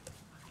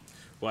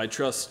Well, I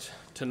trust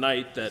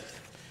tonight that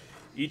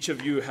each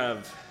of you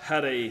have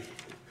had a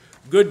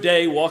good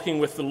day walking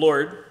with the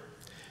Lord.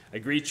 I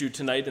greet you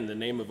tonight in the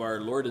name of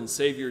our Lord and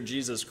Savior,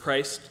 Jesus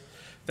Christ.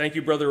 Thank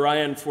you, Brother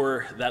Ryan,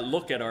 for that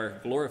look at our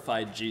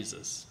glorified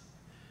Jesus.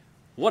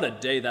 What a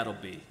day that'll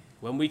be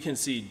when we can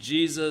see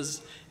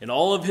Jesus in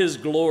all of his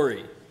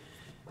glory,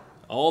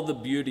 all the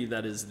beauty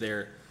that is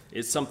there.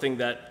 It's something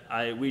that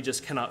we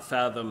just cannot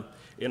fathom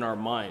in our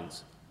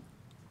minds.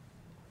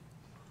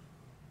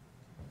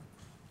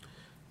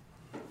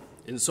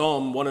 In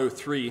Psalm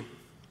 103,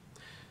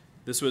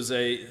 this was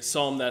a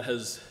psalm that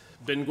has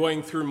been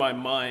going through my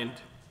mind.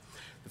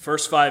 The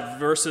first 5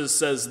 verses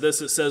says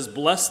this. It says,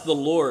 "Bless the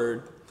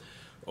Lord,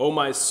 O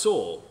my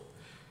soul,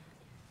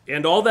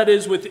 and all that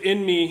is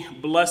within me,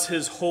 bless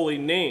his holy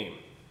name.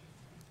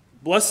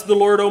 Bless the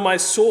Lord, O my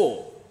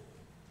soul,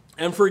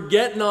 and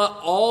forget not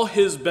all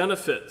his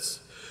benefits,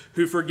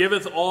 who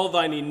forgiveth all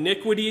thine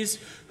iniquities,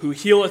 who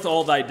healeth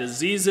all thy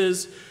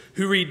diseases,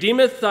 who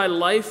redeemeth thy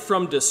life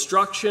from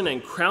destruction,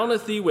 and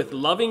crowneth thee with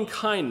loving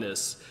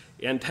kindness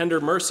and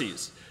tender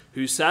mercies,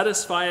 who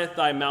satisfieth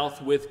thy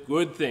mouth with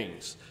good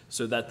things,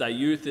 so that thy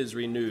youth is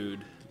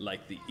renewed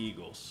like the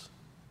eagles."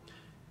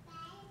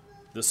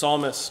 The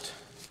psalmist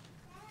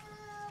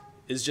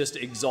is just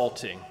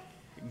exalting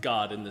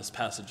God in this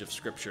passage of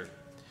Scripture.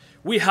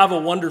 We have a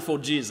wonderful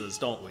Jesus,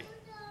 don't we?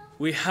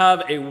 We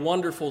have a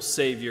wonderful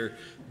Savior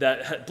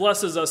that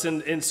blesses us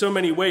in so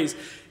many ways.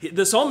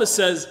 The psalmist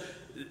says,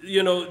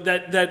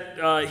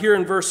 that here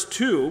in verse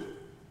 2,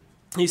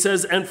 he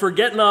says, "And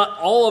forget not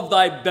all of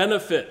thy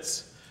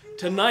benefits."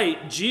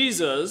 Tonight,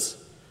 Jesus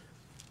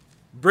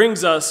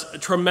brings us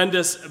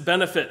tremendous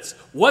benefits.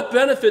 What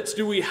benefits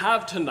do we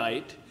have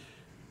tonight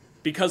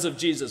because of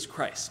Jesus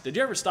Christ? Did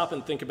you ever stop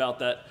and think about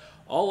that?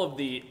 All of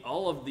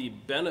the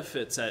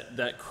benefits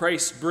that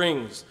Christ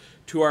brings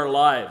to our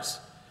lives.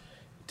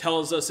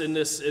 Tells us in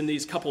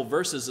these couple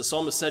verses, the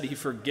psalmist said he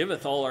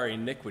forgiveth all our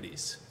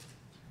iniquities.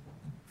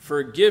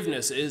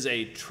 Forgiveness is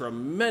a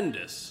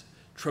tremendous,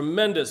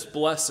 tremendous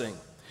blessing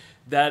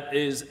that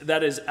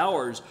is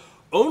ours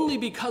only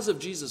because of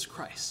Jesus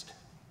Christ.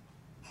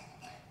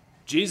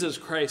 Jesus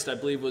Christ, I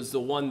believe, was the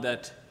one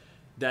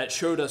that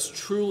showed us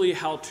truly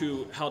how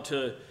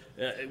to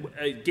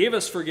gave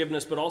us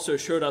forgiveness, but also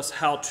showed us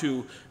how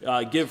to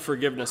give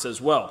forgiveness as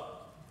well.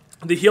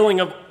 The healing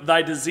of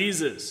thy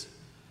diseases.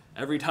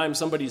 Every time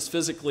somebody's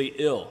physically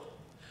ill,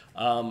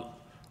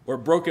 or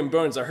broken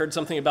bones. I heard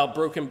something about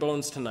broken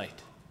bones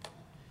tonight.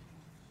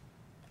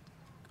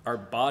 Our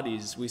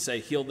bodies, we say,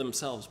 heal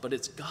themselves, but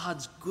it's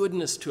God's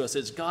goodness to us.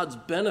 It's God's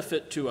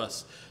benefit to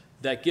us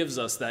that gives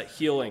us that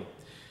healing.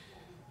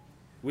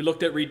 We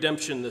looked at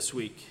redemption this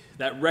week,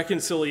 that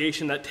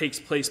reconciliation that takes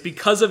place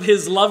because of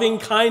his loving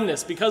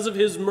kindness, because of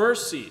his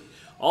mercy,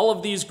 all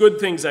of these good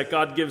things that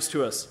God gives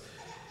to us.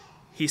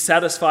 He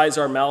satisfies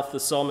our mouth, the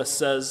psalmist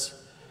says.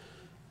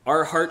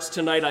 Our hearts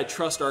tonight, I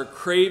trust, are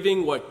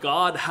craving what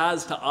God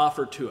has to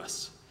offer to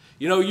us.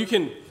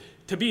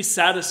 To be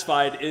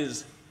satisfied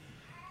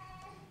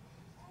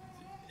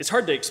it's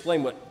hard to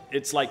explain what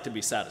it's like to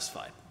be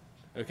satisfied,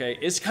 okay?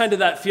 It's kind of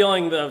that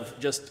feeling of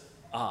just,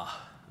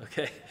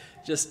 okay?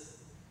 Just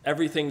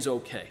everything's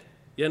okay.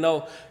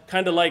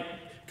 Kind of like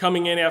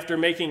coming in after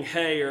making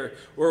hay or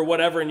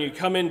whatever, and you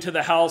come into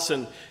the house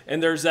and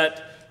there's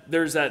that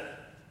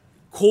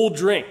cold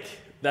drink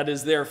that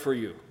is there for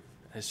you.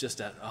 It's just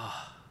that,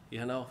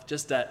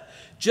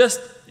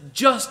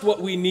 just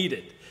what we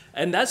needed.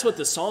 And that's what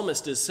the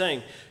psalmist is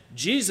saying.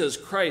 Jesus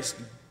Christ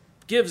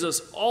gives us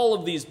all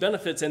of these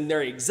benefits, and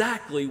they're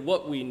exactly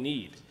what we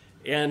need.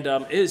 And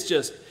it's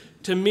just,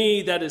 to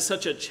me, that is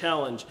such a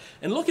challenge.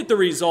 And look at the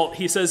result.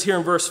 He says here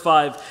in verse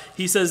 5,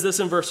 he says this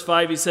in verse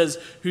 5, he says,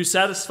 "Who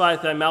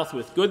satisfieth thy mouth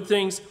with good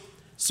things,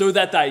 so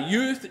that thy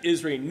youth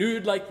is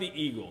renewed like the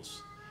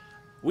eagles."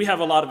 We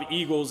have a lot of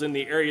eagles in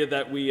the area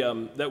that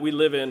we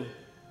live in.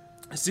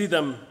 I see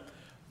them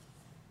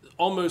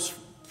almost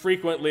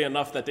frequently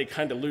enough that they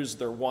kind of lose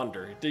their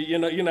wonder. You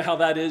know how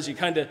that is?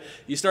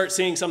 You start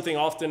seeing something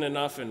often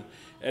enough, and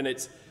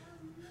it's,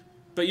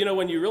 but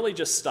when you really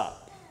just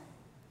stop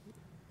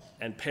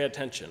and pay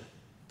attention,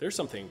 there's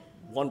something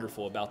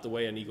wonderful about the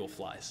way an eagle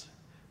flies.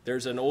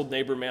 There's an old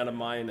neighbor man of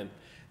mine,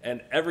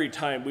 and every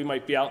time we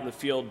might be out in the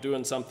field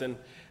doing something,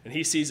 and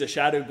he sees a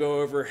shadow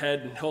go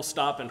overhead, and he'll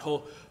stop and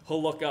he'll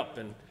look up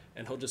and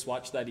he'll just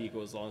watch that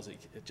eagle as long as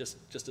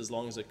just as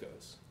long as it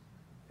goes.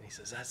 He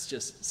says, that's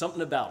just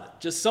something about it.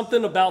 Just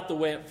something about the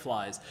way it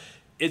flies.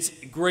 It's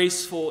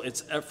graceful.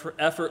 It's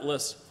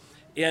effortless.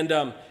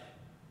 And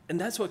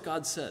that's what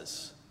God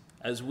says.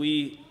 As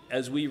we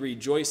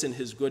rejoice in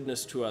his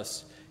goodness to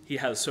us, he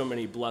has so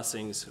many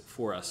blessings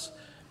for us.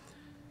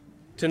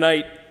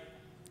 Tonight,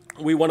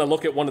 we want to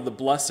look at one of the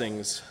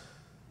blessings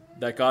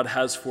that God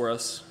has for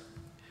us,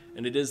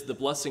 and it is the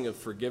blessing of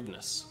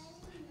forgiveness.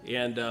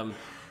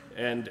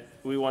 And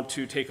we want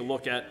to take a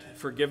look at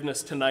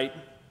forgiveness tonight.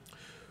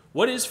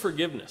 What is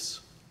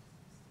forgiveness?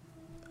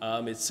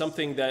 It's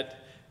something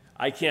that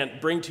I can't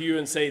bring to you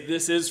and say,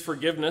 this is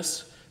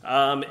forgiveness.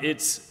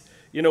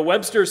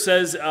 Webster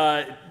says,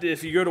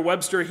 if you go to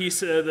Webster,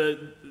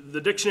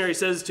 the dictionary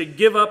says to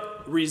give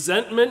up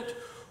resentment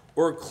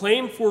or to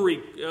claim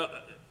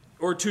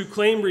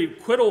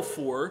requital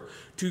for,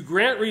 to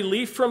grant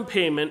relief from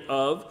payment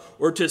of,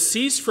 or to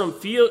cease to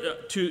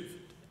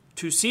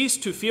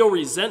feel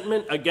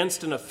resentment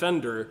against an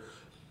offender,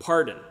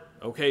 pardon.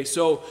 Okay,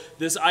 so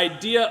this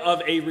idea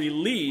of a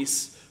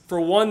release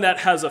for one that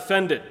has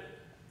offended.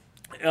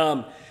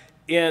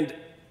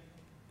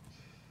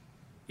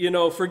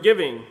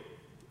 Forgiving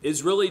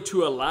is really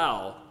to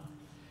allow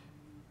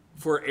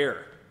for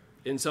error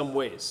in some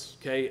ways.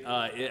 Okay,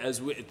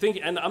 as we think,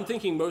 and I'm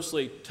thinking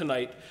mostly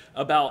tonight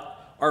about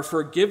our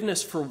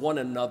forgiveness for one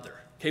another.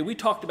 Okay, we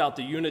talked about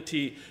the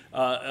unity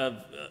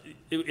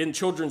in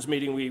children's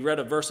meeting. We read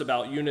a verse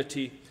about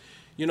unity.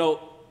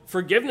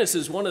 Forgiveness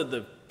is one of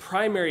the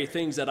primary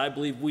things that I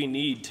believe we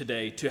need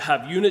today to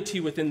have unity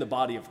within the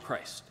body of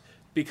Christ.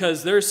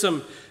 Because there's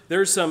some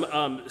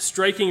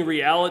striking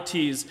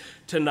realities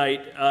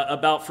tonight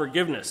about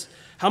forgiveness.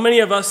 How many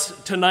of us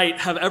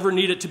tonight have ever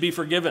needed to be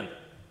forgiven?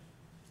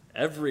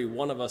 Every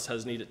one of us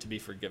has needed to be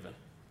forgiven.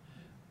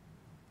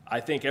 I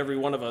think every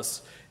one of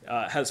us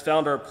has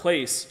found our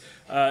place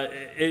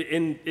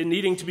in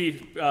needing to be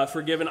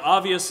forgiven.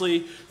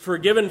 Obviously,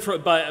 forgiven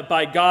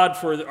by God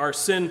for our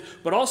sin,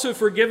 but also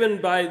forgiven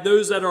by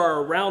those that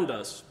are around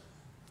us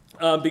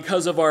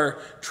because of our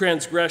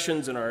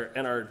transgressions and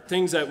our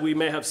things that we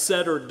may have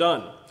said or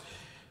done.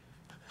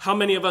 How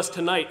many of us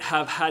tonight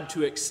have had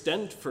to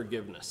extend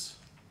forgiveness?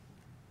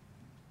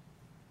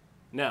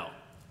 Now,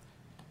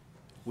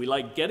 we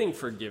like getting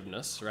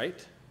forgiveness,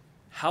 right?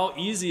 How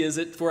easy is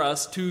it for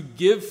us to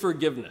give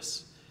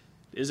forgiveness?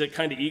 Is it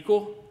kind of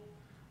equal?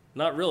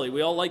 Not really.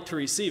 We all like to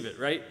receive it,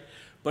 right?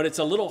 But it's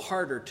a little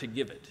harder to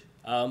give it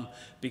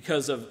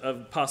because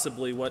of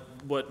possibly what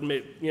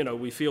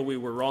we feel we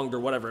were wronged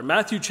or whatever.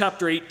 Matthew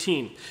chapter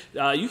 18.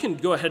 You can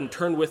go ahead and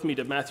turn with me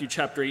to Matthew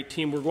chapter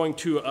 18. We're going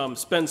to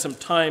spend some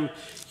time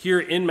here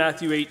in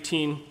Matthew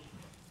 18.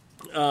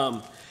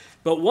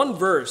 But one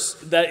verse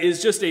that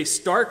is just a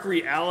stark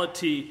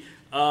reality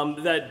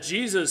that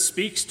Jesus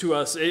speaks to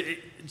us,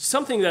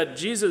 something that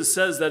Jesus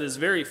says that is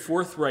very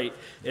forthright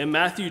in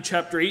Matthew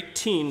chapter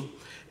 18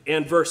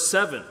 and verse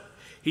 7.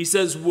 He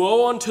says,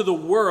 "Woe unto the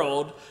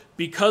world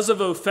because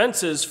of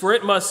offenses, for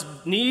it must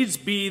needs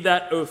be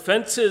that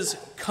offenses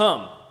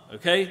come."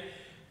 Okay?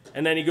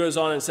 And then he goes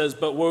on and says,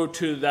 "But woe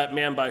to that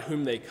man by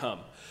whom they come."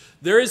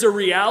 There is a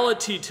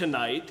reality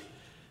tonight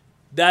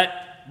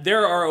that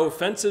there are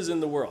offenses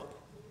in the world.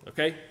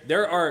 Okay?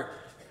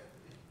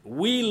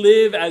 We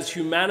live as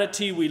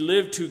humanity, we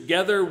live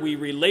together, we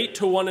relate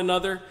to one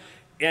another,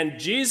 and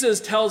Jesus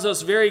tells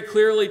us very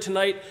clearly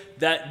tonight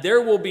that there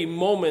will be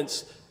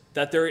moments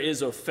that there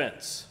is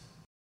offense.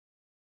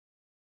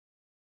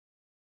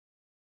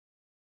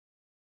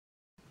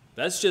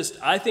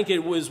 I think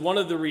it was one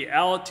of the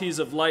realities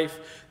of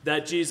life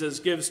that Jesus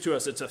gives to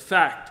us. It's a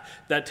fact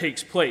that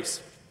takes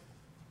place.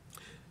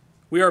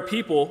 We are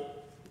people,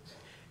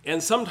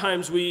 and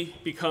sometimes we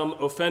become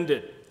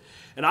offended.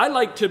 And I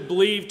like to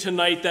believe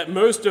tonight that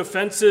most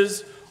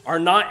offenses are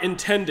not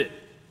intended,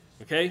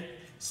 okay?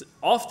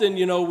 Often,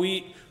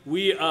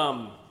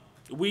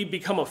 we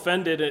become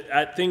offended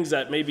at things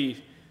that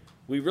maybe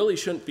we really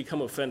shouldn't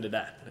become offended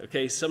at,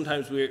 okay?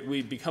 Sometimes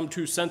we become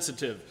too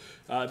sensitive,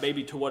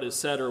 maybe to what is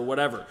said or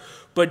whatever.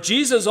 But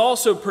Jesus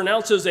also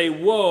pronounces a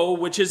woe,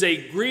 which is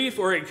a grief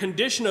or a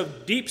condition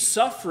of deep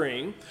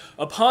suffering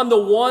upon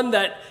the one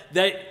that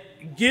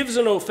gives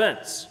an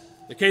offense.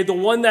 Okay, the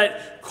one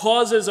that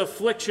causes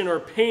affliction or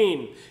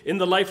pain in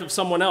the life of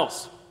someone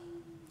else.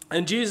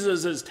 And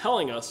Jesus is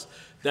telling us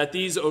that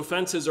these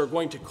offenses are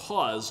going to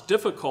cause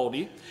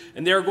difficulty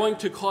and they are going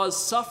to cause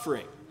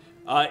suffering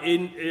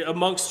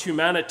amongst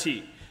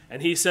humanity.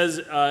 And he says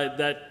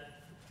that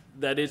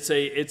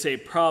it's a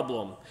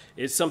problem.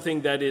 It's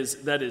something that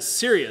is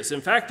serious. In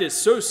fact, it's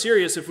so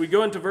serious if we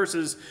go into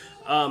verses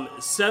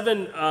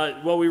 7,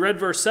 we read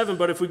verse 7,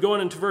 but if we go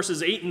on into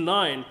verses 8 and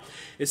 9,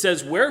 it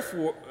says,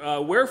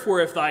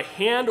 Wherefore if thy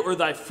hand or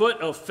thy foot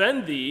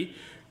offend thee,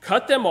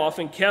 cut them off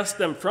and cast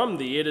them from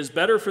thee. It is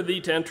better for thee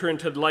to enter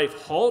into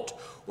life halt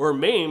or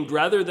maimed,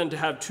 rather than to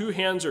have 2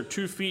 hands or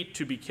 2 feet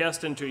to be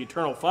cast into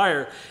eternal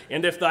fire.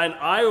 And if thine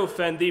eye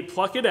offend thee,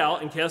 pluck it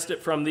out and cast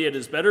it from thee. It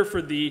is better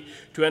for thee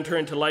to enter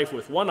into life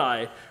with 1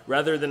 eye,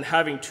 rather than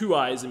having 2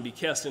 eyes and be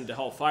cast into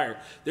hell fire.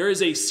 There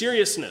is a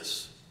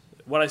seriousness.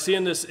 What I see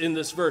in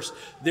this verse,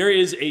 there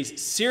is a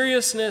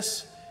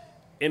seriousness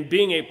in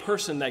being a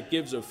person that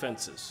gives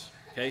offenses.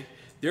 Okay,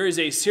 there is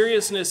a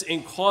seriousness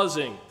in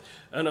causing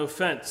an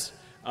offense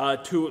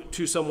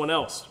to someone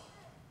else.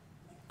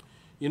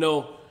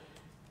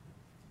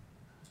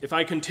 If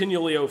I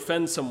continually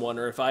offend someone,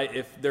 or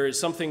if there is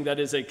something that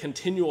is a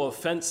continual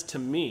offense to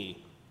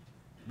me,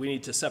 we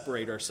need to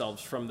separate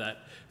ourselves from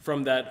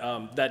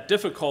that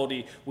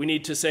difficulty. We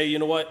need to say, you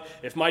know what?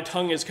 If my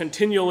tongue is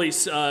continually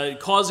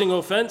causing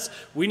offense,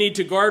 we need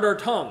to guard our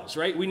tongues,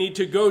 right? We need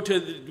to go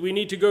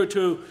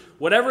to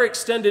whatever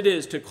extent it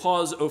is to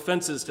cause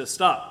offenses to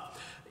stop.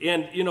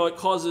 And it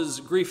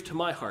causes grief to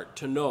my heart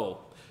to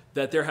know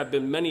that there have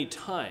been many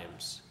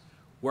times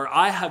where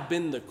I have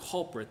been the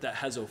culprit that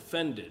has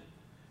offended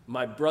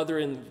my brother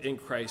in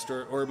Christ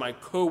or my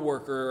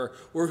coworker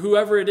or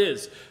whoever it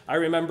is. I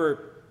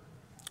remember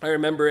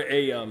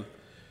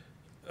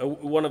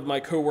one of my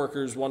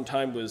coworkers one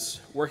time was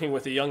working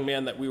with a young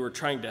man that we were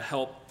trying to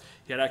help.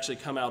 He had actually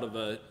come out of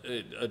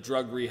a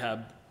drug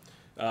rehab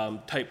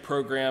type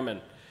program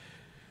and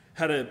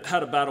had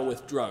a battle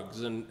with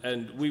drugs,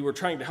 and we were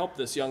trying to help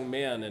this young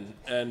man,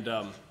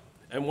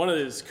 and one of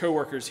his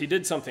coworkers, he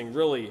did something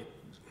really,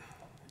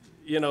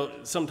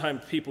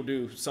 sometimes people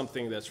do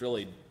something that's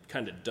really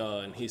kind of duh,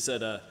 and he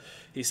said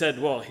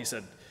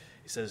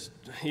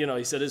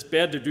it's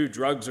bad to do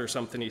drugs or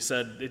something. He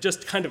said it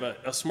just kind of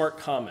a smart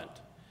comment,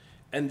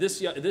 and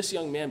this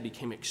young man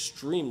became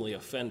extremely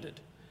offended,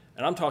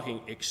 and I'm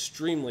talking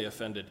extremely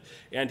offended,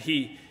 and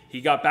he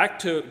got back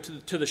to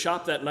the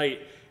shop that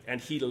night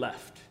and he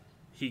left.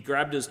 He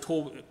grabbed his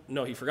tool.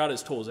 No, he forgot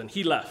his tools, and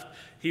he left.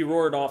 He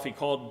roared off. He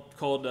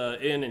called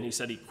in, and he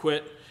said he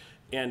quit,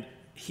 and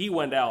he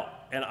went out,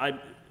 and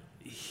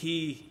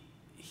he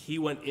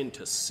went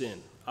into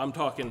sin. I'm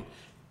talking.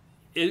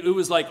 It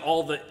was like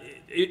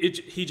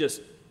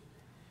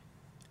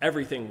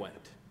everything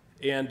went,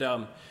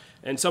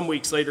 and some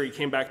weeks later he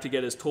came back to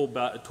get his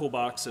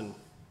toolbox, and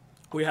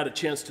we had a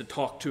chance to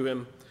talk to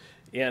him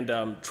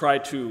and try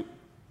to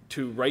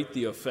right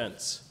the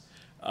offense.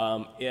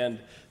 And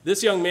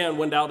this young man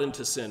went out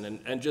into sin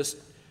and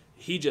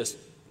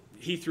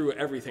he threw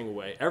everything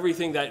away.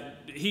 Everything that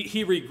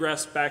he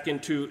regressed back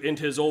into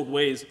his old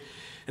ways.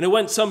 And it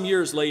went some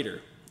years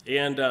later.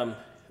 And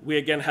we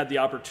again had the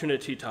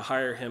opportunity to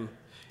hire him.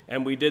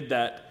 And we did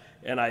that.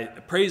 And I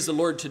praise the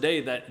Lord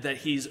today that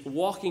he's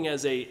walking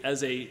as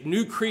a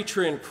new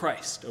creature in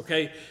Christ.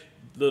 Okay?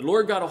 The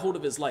Lord got a hold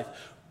of his life.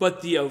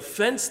 But the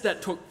offense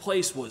that took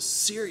place was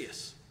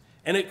serious.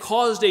 And it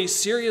caused a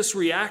serious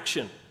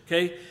reaction.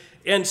 Okay?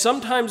 And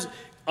sometimes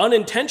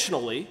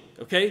unintentionally,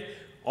 okay,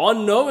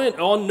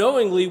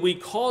 unknowingly we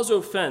cause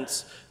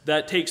offense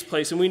that takes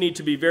place, and we need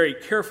to be very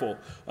careful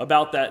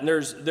about that. And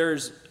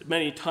there's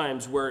many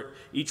times where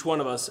each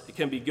one of us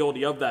can be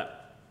guilty of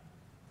that.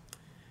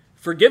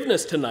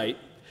 Forgiveness tonight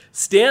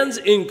stands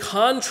in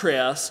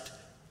contrast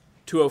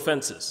to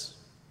offenses.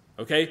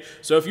 Okay?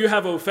 So if you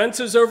have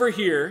offenses over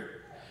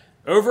here,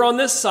 over on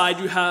this side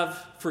you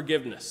have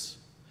forgiveness.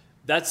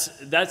 That's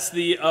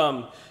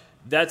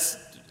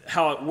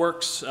how it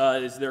works.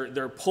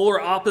 They're polar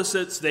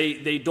opposites.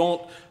 They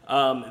don't.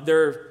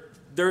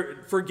 Their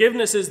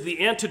forgiveness is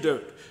the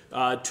antidote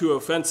to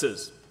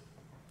offenses.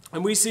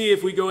 And we see,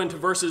 if we go into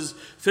verses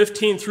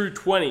 15 through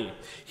 20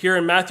 here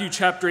in Matthew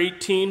chapter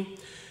 18,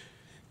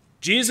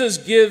 Jesus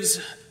gives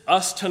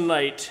us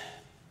tonight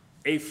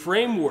a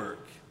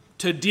framework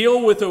to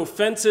deal with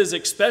offenses,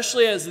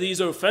 especially as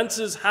these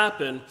offenses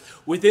happen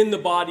within the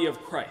body of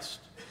Christ.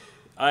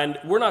 And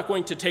we're not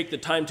going to take the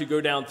time to go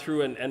down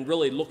through and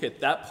really look at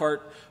that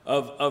part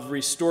of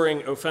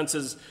restoring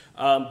offenses.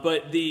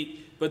 But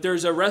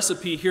there's a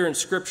recipe here in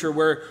Scripture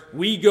where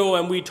we go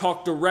and we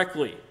talk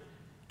directly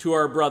to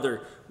our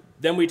brother.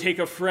 Then we take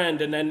a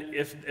friend, and then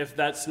if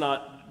that's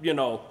not,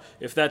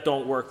 if that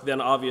don't work, then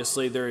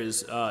obviously there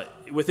is,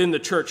 within the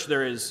church,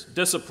 there is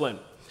discipline.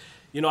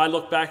 I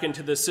look back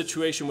into this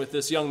situation with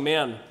this young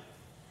man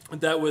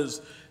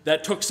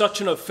that took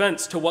such an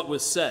offense to what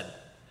was said.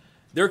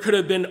 There could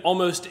have been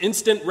almost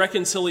instant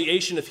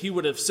reconciliation if he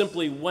would have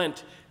simply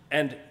went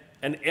and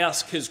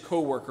asked his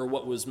coworker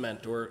what was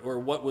meant or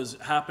what was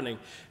happening.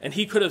 And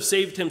he could have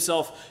saved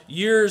himself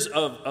years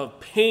of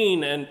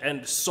pain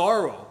and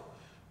sorrow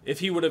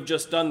if he would have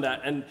just done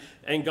that.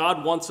 And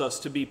God wants us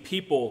to be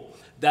people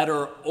that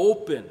are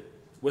open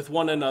with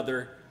one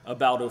another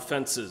about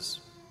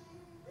offenses.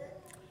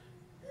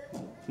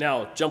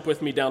 Now, jump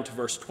with me down to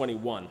verse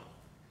 21.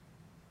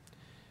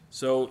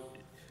 So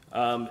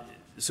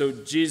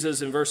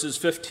Jesus in verses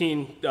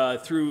 15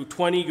 through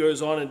 20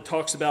 goes on and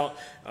talks about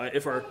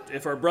if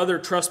our brother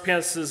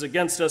trespasses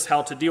against us,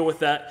 how to deal with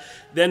that.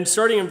 Then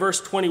starting in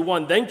verse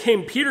 21, then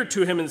came Peter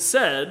to him and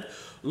said,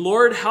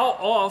 Lord, how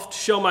oft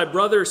shall my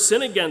brother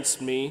sin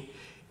against me,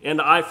 and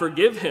I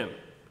forgive him?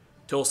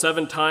 Till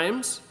 7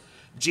 times?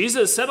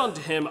 Jesus said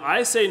unto him,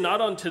 I say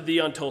not unto thee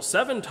until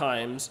 7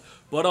 times,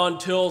 but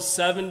until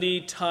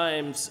 70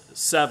 times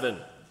 7.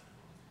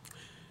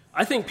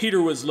 I think Peter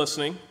was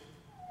listening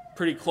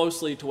pretty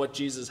closely to what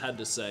Jesus had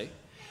to say.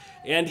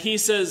 And he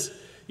says,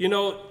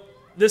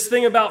 this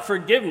thing about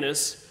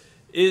forgiveness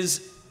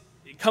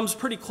it comes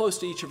pretty close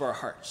to each of our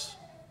hearts.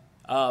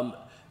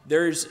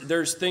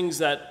 There's things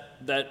that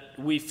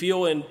we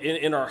feel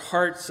in our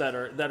hearts that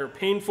are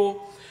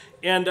painful.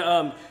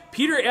 And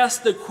Peter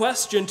asked the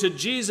question to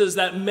Jesus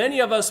that many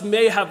of us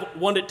may have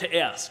wanted to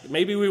ask.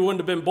 Maybe we wouldn't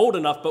have been bold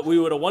enough, but we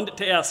would have wanted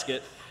to ask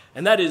it.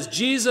 And that is,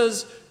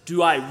 Jesus,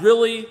 do I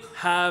really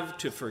have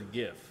to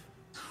forgive?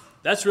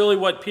 That's really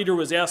what Peter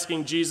was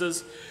asking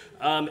Jesus.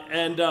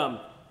 Peter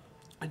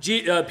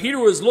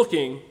was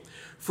looking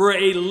for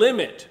a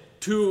limit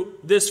to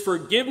this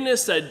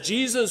forgiveness that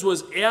Jesus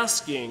was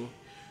asking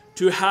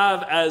to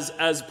have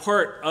as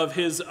part of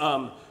his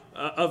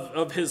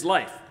of his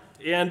life.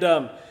 And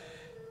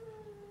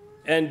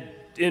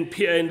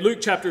in Luke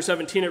chapter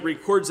 17, it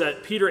records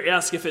that Peter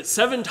asked, if it's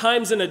 7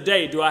 times in a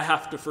day, do I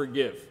have to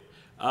forgive?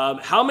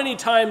 How many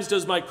times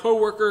does my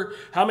coworker,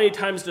 how many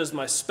times does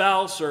my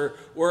spouse or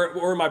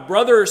my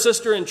brother or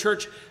sister in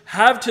church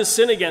have to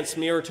sin against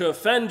me or to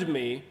offend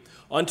me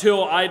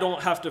until I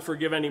don't have to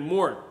forgive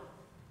anymore?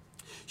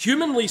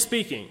 Humanly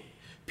speaking,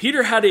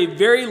 Peter had a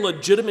very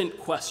legitimate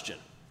question.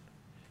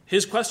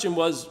 His question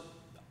was,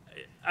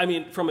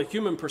 from a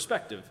human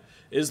perspective,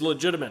 is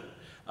legitimate.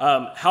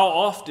 How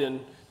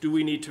often do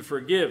we need to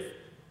forgive?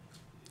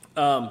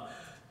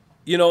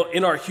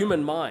 In our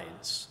human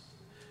minds,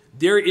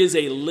 there is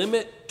a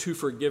limit to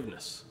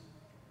forgiveness,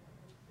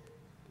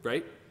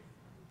 right?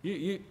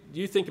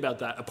 You think about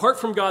that. Apart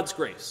from God's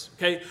grace,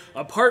 okay?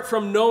 Apart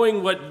from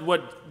knowing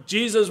what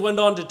Jesus went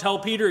on to tell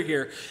Peter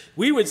here,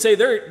 we would say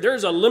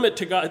there's a limit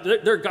to God.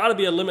 There got to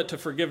be a limit to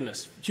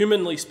forgiveness,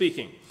 humanly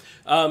speaking.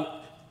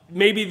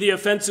 Maybe the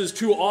offense is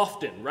too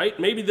often, right?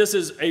 Maybe this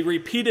is a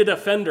repeated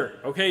offender,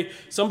 okay?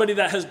 Somebody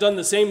that has done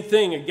the same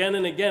thing again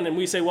and again, and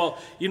we say, well,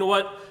 you know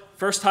what?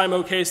 First time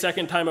okay,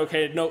 second time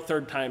okay, no,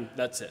 third time,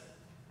 that's it,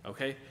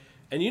 okay?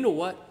 And you know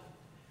what?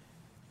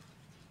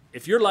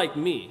 If you're like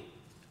me,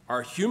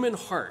 our human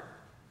heart,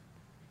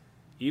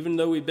 even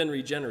though we've been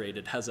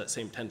regenerated, has that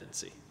same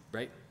tendency,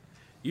 right?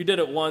 You did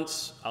it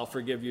once, I'll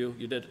forgive you.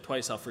 You did it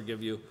twice, I'll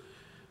forgive you.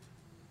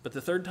 But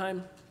the third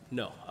time,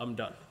 no, I'm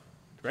done,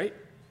 right?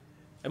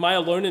 Am I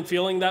alone in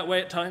feeling that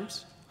way at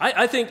times?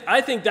 I think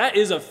that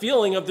is a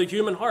feeling of the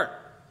human heart.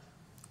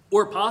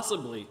 Or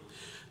possibly,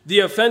 the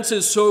offense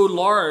is so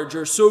large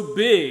or so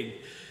big,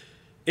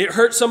 it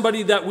hurt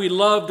somebody that we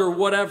loved or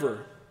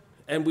whatever,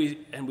 and we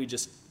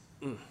just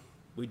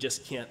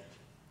can't.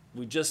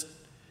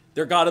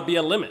 There got to be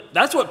a limit.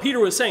 That's what Peter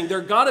was saying.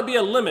 There got to be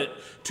a limit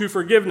to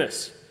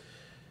forgiveness.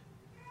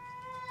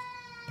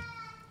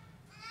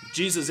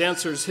 Jesus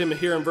answers him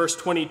here in verse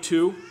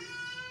 22.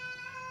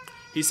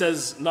 He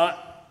says,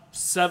 not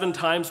 7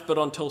 times, but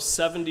until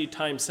 70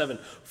 times 7.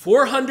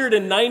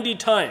 490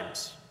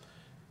 times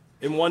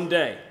in one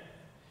day.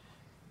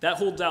 That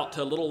holds out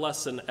to a little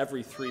less than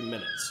every 3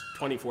 minutes,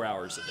 24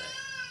 hours a day.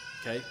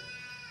 Okay?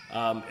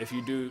 If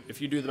you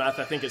do the math,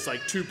 I think it's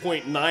like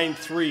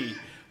 2.93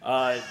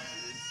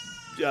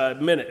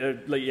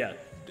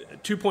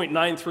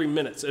 2.93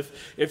 minutes.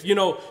 If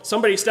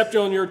somebody stepped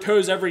on your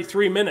toes every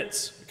 3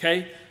 minutes,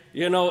 okay,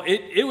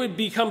 it would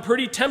become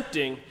pretty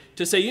tempting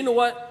to say, you know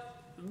what,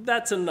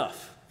 that's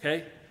enough.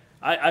 Okay,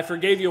 I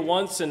forgave you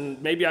once, and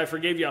maybe I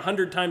forgave you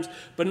 100 times,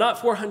 but not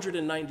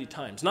 490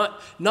 times.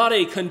 Not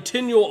a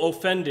continual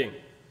offending.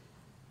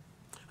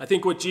 I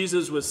think what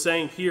Jesus was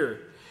saying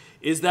here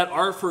is that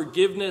our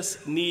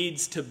forgiveness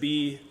needs to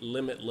be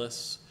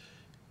limitless.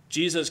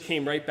 Jesus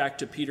came right back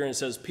to Peter and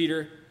says,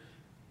 Peter,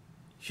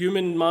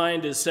 human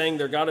mind is saying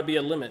there got to be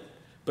a limit.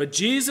 But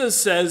Jesus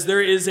says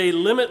there is a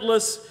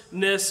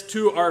limitlessness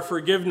to our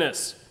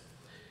forgiveness.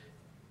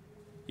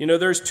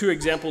 There's 2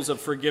 examples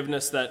of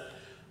forgiveness that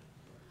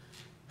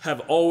have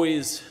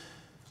always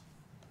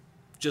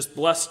just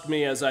blessed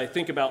me as I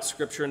think about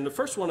Scripture. And the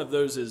first one of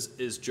those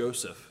is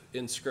Joseph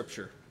in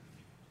Scripture.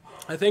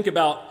 I think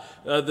about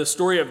the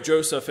story of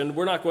Joseph, and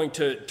we're not going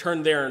to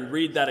turn there and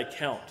read that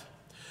account.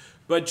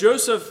 But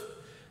Joseph,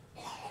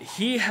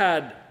 he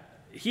had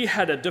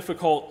a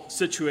difficult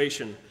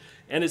situation,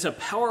 and it's a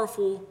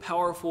powerful,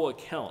 powerful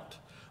account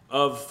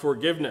of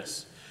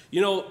forgiveness.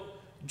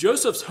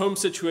 Joseph's home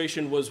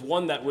situation was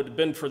one that would have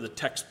been for the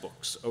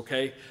textbooks,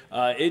 okay?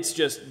 It's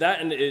just that,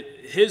 and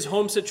his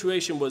home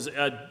situation was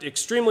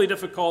extremely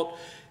difficult.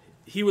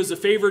 He was a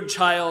favored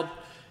child.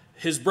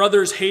 His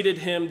brothers hated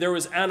him. There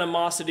was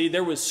animosity.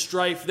 There was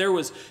strife.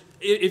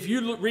 If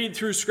you read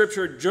through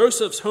Scripture,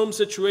 Joseph's home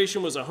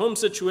situation was a home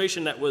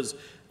situation that was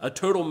a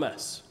total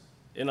mess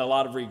in a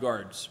lot of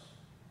regards.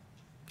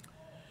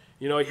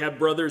 He had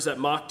brothers that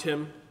mocked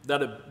him,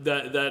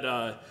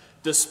 that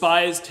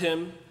despised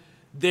him.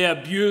 They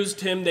abused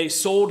him. They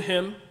sold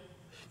him.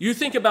 You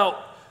think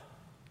about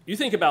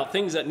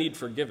things that need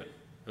forgiven,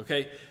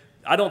 okay?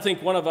 I don't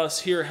think one of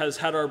us here has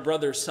had our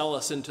brothers sell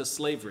us into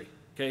slavery,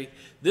 okay?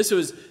 This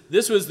was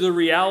the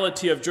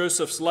reality of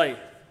Joseph's life.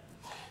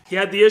 He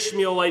had the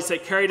Ishmaelites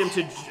that carried him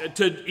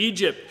to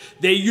Egypt.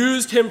 They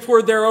used him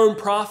for their own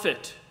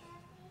profit.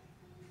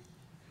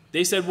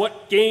 They said,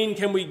 what gain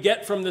can we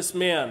get from this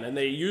man? And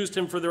they used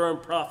him for their own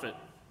profit.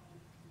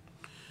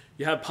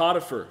 You have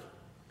Potiphar.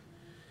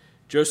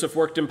 Joseph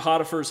worked in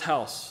Potiphar's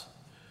house.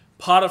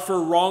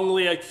 Potiphar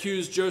wrongly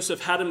accused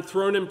Joseph, had him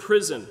thrown in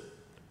prison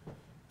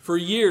for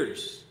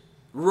years.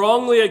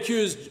 Wrongly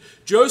accused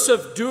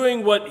Joseph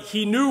doing what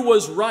he knew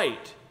was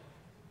right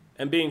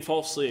and being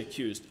falsely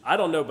accused. I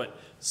don't know, but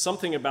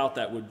something about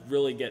that would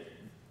really get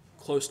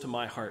close to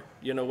my heart.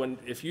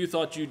 If you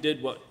thought you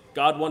did what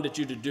God wanted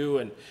you to do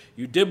and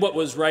you did what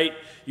was right,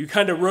 you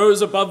kind of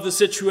rose above the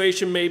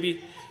situation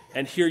maybe,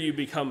 and here you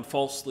become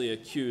falsely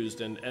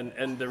accused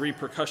and the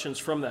repercussions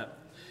from that.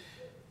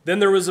 Then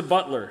there was a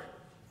butler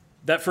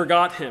that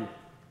forgot him.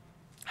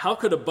 How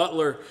could a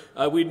butler,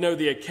 we know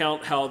the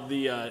account how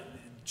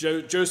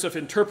Joseph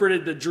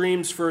interpreted the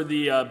dreams for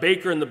the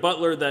baker and the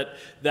butler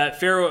that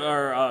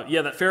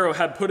Pharaoh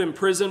had put in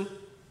prison.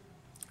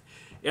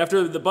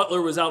 After the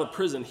butler was out of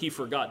prison, he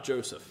forgot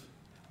Joseph.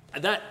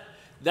 That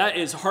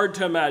is hard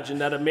to imagine,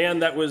 that a man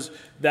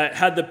that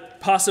had the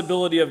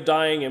possibility of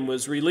dying and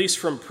was released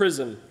from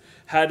prison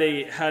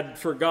had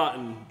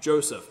forgotten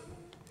Joseph.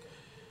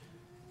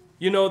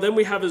 Then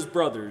we have his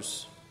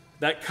brothers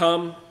that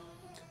come.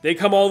 They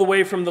come all the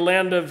way from the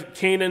land of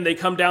Canaan. They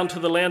come down to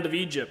the land of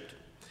Egypt.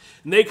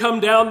 And they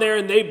come down there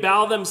and they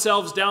bow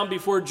themselves down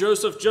before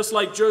Joseph, just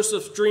like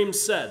Joseph's dream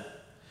said.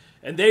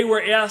 And they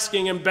were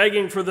asking and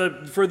begging for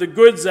the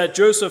goods that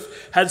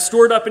Joseph had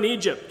stored up in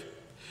Egypt.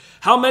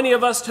 How many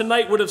of us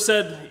tonight would have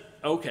said,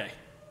 okay,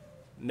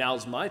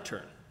 now's my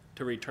turn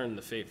to return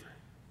the favor?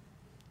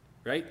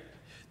 Right?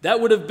 That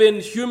would have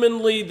been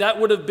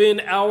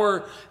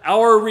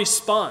our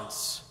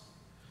response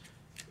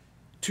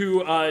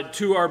to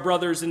our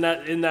brothers in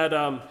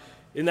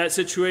that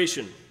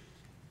situation.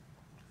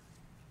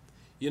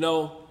 We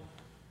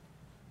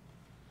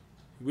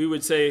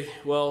would say,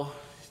 well,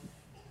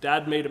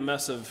 Dad made a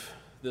mess of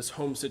this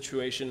home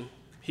situation.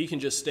 He can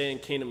just stay in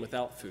Canaan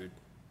without food.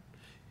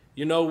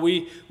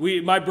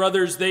 My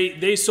brothers,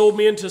 they sold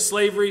me into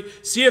slavery.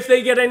 See if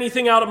they get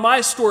anything out of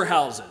my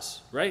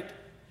storehouses, right?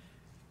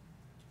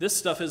 This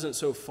stuff isn't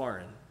so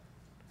foreign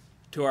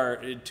to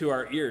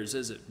our ears,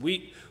 is it?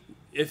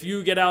 If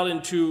you get out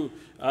into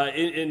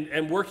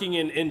and working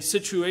in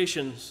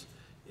situations,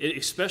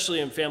 especially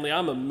in family,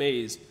 I'm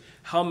amazed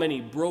how many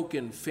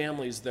broken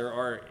families there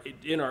are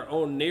in our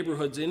own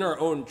neighborhoods, in our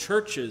own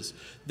churches,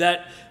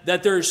 that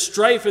there's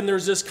strife and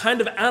there's this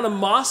kind of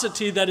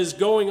animosity that is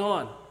going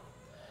on.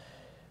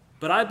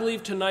 But I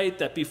believe tonight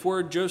that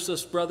before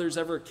Joseph's brothers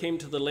ever came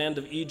to the land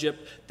of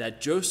Egypt,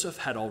 that Joseph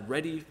had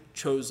already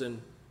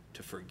chosen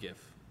to forgive.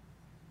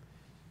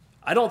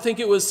 I don't think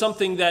it was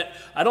something that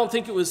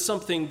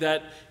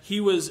he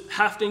was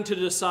having to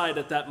decide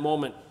at that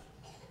moment.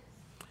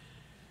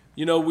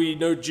 We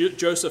know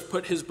Joseph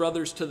put his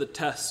brothers to the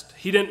test.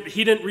 He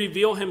didn't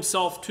reveal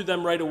himself to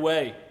them right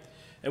away.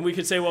 And we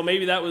could say, well,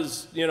 maybe that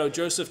was,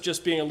 Joseph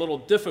just being a little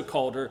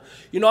difficult. Or,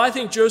 I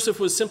think Joseph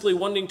was simply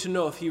wanting to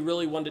know if he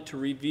really wanted to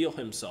reveal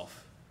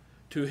himself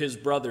to his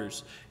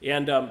brothers.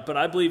 But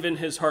I believe in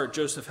his heart,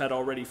 Joseph had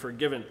already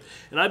forgiven.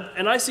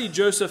 And I see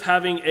Joseph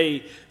having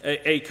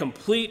a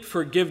complete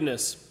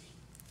forgiveness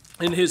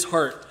in his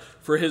heart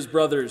for his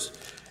brothers.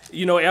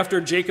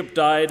 After Jacob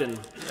died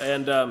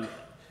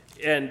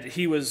and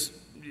he was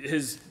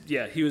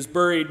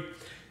buried,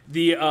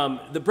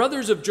 the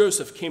brothers of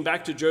Joseph came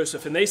back to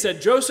Joseph and they said,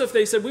 Joseph,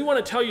 we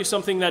want to tell you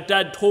something that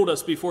Dad told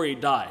us before he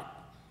died.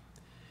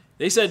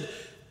 They said,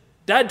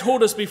 Dad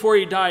told us before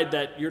he died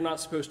that you're not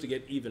supposed to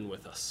get even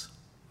with us.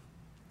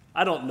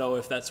 I don't know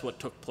if that's what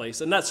took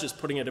place, and that's just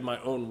putting it in my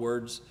own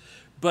words.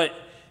 But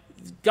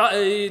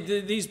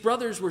these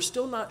brothers were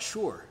still not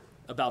sure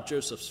about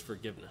Joseph's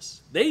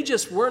forgiveness. They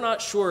just were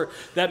not sure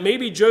that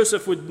maybe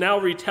Joseph would now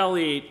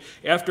retaliate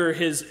after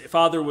his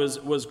father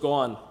was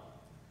gone.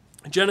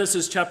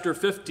 Genesis chapter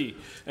 50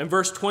 and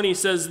verse 20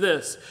 says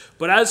this,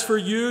 "But as for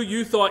you,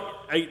 you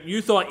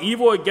thought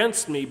evil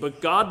against me,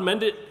 but God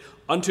meant it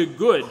unto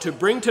good, to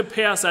bring to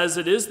pass as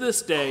it is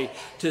this day,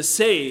 to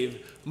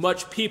save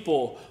much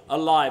people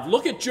alive."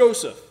 Look at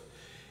Joseph.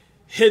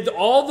 Hid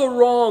all the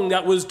wrong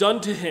that was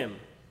done to him.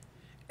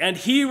 And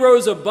he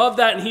rose above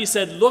that and he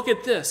said, look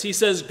at this. He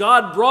says,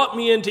 God brought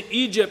me into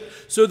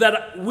Egypt so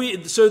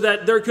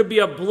that there could be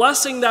a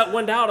blessing that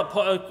went out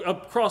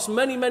across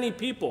many, many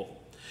people.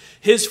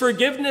 His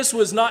forgiveness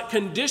was not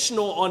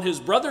conditional on his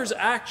brother's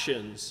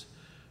actions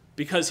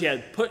because he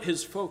had put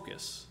his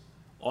focus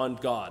on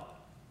God.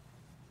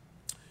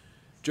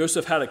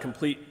 Joseph had a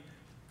complete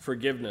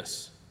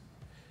forgiveness.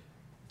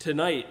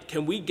 Tonight,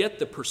 can we get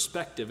the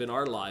perspective in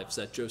our lives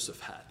that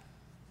Joseph had?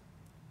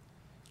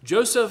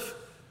 Joseph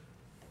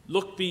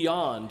looked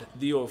beyond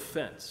the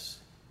offense,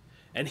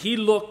 and he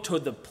looked to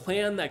the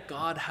plan that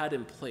God had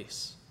in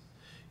place.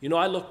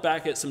 I look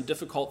back at some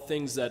difficult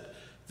things that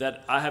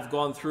I have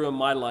gone through in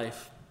my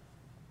life,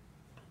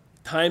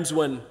 times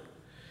when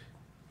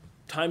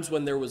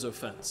there was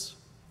offense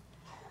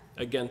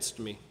against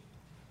me.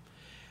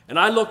 And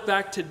I look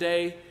back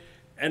today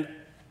and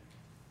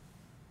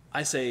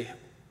I say,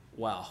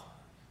 wow,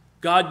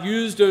 God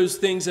used those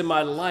things in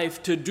my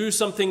life to do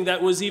something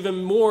that was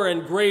even more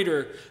and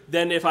greater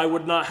than if I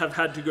would not have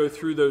had to go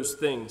through those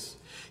things.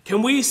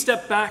 Can we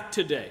step back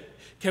today?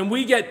 Can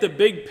we get the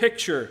big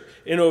picture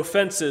in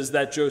offenses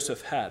that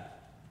Joseph had?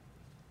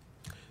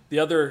 The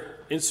other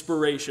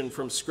inspiration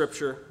from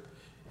Scripture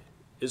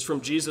is from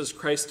Jesus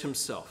Christ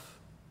himself.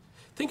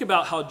 Think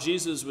about how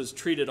Jesus was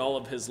treated all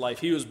of his life.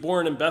 He was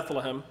born in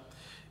Bethlehem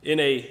in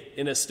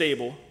a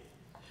stable.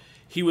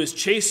 He was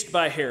chased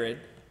by Herod.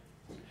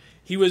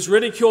 He was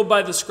ridiculed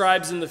by the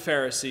scribes and the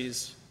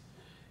Pharisees.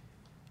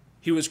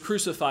 He was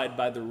crucified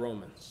by the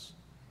Romans.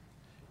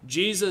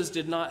 Jesus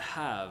did not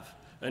have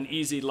an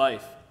easy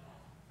life.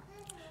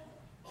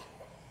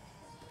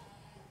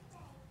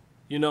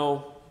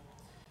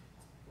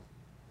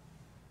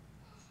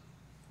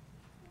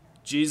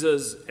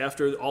 Jesus,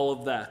 after all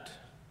of that,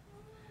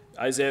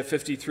 Isaiah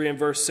 53 and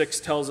verse 6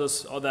 tells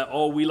us that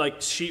all we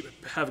like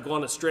sheep have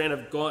gone astray and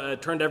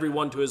have turned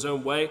everyone to his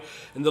own way.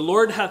 And the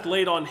Lord hath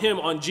laid on him,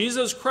 on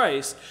Jesus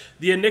Christ,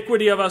 the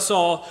iniquity of us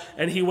all,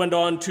 and he went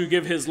on to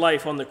give his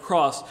life on the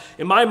cross.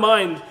 In my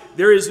mind,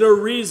 there is no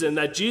reason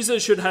that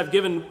Jesus should have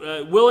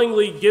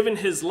willingly given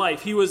his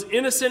life. He was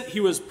innocent, he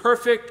was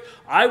perfect,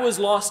 I was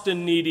lost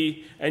and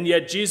needy, and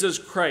yet Jesus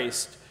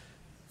Christ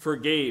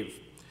forgave.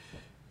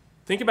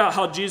 Think about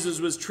how Jesus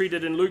was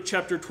treated in Luke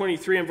chapter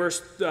 23 and verse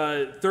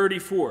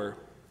 34.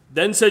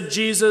 Then said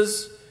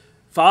Jesus,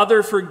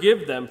 Father,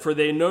 forgive them, for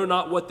they know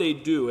not what they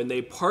do. And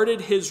they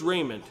parted his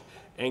raiment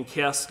and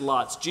cast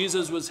lots.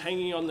 Jesus was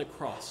hanging on the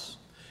cross.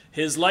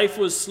 His life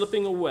was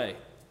slipping away.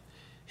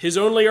 His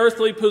only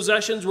earthly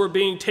possessions were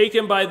being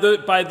taken by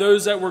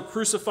those that were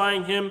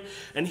crucifying him.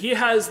 And he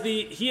has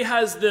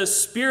the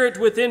Spirit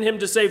within him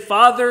to say,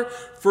 Father,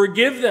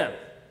 forgive them.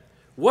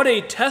 What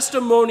a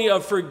testimony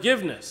of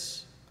forgiveness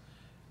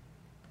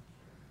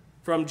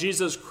from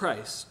Jesus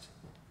Christ.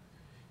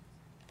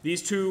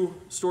 These two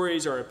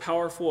stories are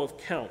powerful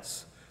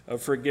accounts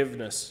of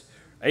forgiveness,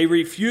 a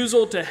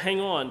refusal to hang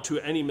on to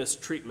any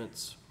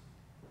mistreatments.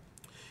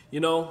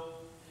 You know,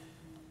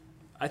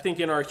 I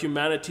think in our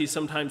humanity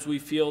sometimes we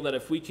feel that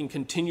if we can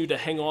continue to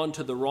hang on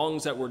to the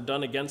wrongs that were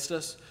done against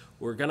us,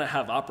 we're going to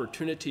have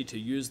opportunity to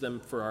use them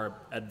for our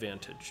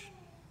advantage.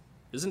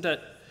 Isn't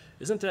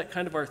that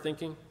kind of our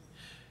thinking?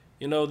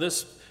 You know,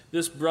 this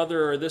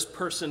brother or this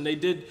person, they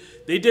did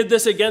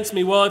this against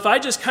me. Well, if I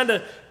just kind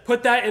of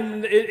put that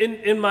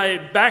in my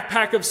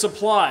backpack of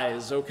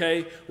supplies,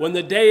 okay, when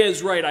the day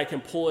is right, I can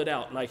pull it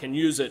out and I can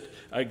use it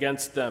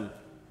against them.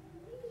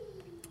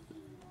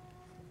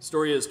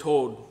 Story is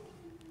told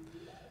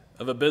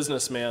of a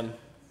businessman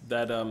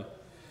that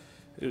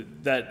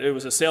it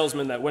was a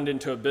salesman that went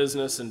into a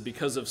business, and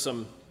because of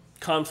some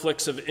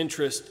conflicts of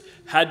interest,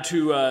 had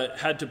to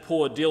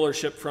pull a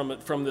dealership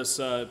from this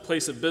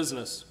place of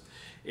business.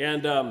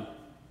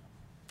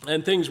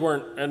 And things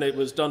weren't, and it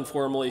was done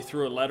formally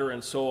through a letter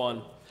and so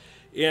on.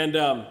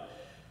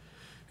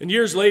 And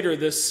years later,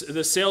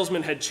 this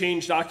salesman had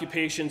changed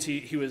occupations.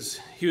 He was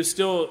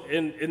still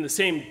in the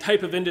same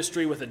type of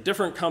industry with a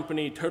different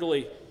company,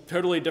 totally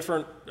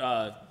different.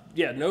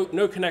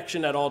 No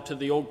connection at all to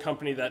the old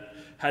company that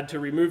had to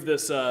remove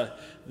this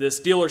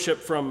dealership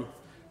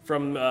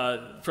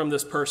from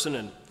this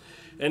person.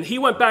 And he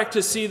went back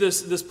to see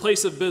this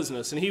place of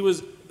business,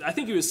 and I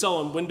think he was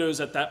selling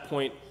windows at that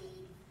point.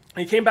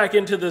 He came back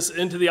into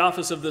the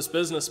office of this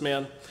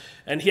businessman,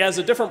 and he has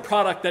a different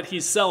product that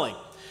he's selling.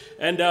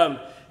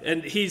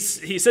 And he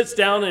sits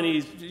down and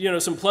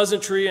he's, some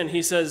pleasantry, and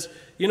he says,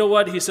 you know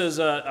what? He says,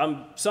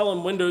 I'm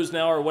selling windows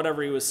now, or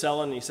whatever he was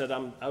selling. He said,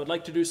 I would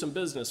like to do some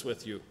business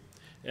with you.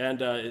 And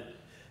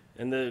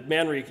the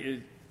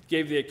man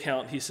gave the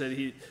account. He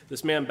said,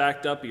 this man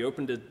backed up, he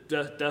opened a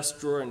desk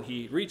drawer, and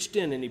he reached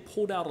in and he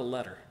pulled out a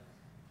letter,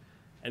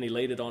 and he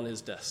laid it on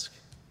his desk.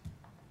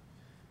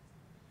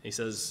 He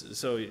says,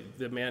 so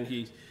the man,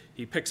 he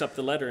picks up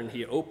the letter and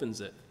he opens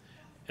it.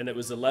 And it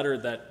was the letter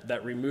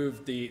that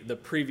removed the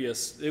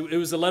previous, it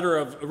was a letter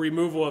of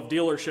removal of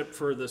dealership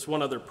for this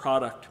one other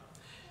product.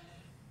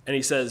 And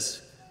he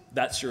says,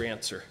 that's your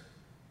answer.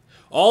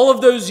 All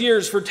of those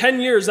years, for 10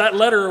 years, that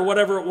letter or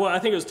whatever it was, I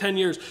think it was 10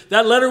 years,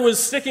 that letter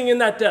was sticking in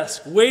that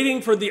desk,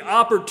 waiting for the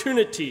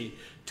opportunity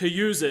to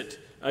use it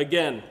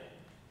again.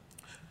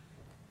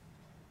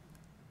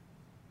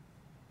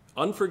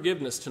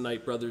 Unforgiveness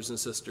tonight, brothers and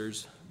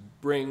sisters,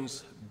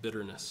 brings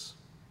bitterness.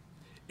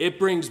 It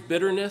brings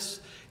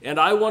bitterness, and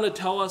I want to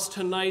tell us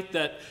tonight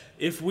that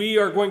if we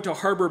are going to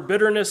harbor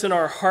bitterness in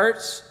our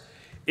hearts,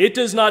 it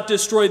does not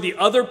destroy the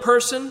other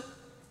person,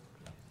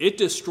 it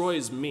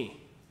destroys me.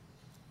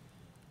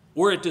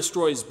 Or it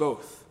destroys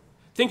both.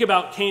 Think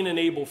about Cain and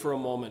Abel for a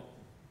moment.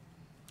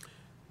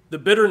 The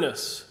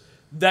bitterness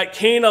that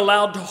Cain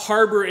allowed to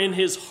harbor in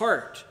his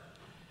heart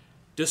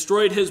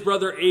destroyed his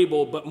brother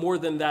Abel, but more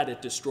than that,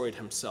 it destroyed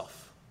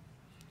himself.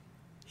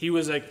 He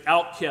was an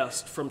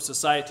outcast from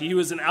society. He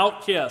was an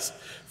outcast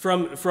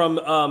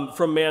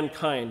from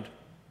mankind.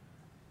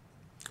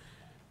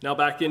 Now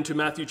back into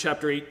Matthew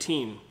chapter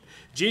 18.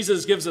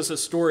 Jesus gives us a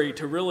story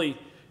to really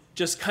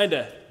just kind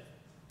of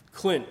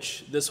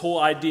clinch this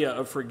whole idea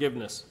of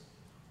forgiveness.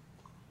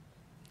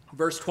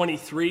 Verse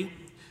 23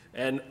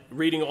 and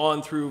reading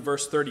on through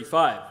verse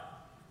 35.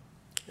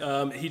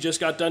 He just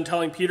got done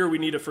telling Peter we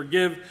need to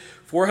forgive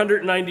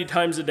 490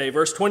 times a day.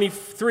 Verse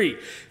 23,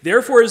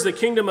 therefore is the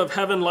kingdom of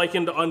heaven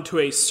likened unto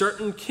a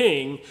certain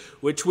king,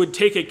 which would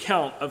take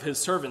account of his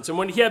servants. And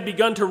when he had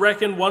begun to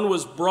reckon, one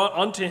was brought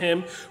unto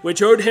him,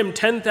 which owed him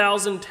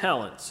 10,000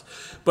 talents.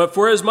 But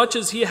for as much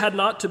as he had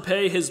not to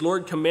pay, his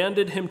Lord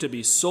commanded him to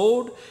be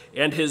sold,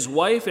 and his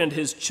wife and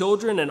his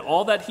children, and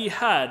all that he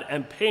had,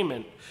 and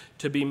payment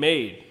to be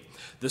made.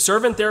 The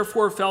servant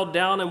therefore fell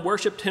down and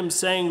worshipped him,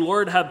 saying,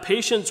 Lord, have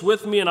patience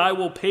with me, and I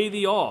will pay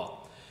thee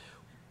all.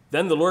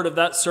 Then the Lord of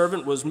that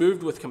servant was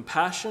moved with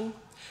compassion,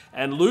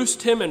 and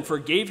loosed him and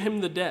forgave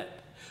him the debt.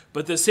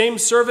 But the same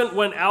servant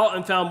went out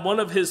and found one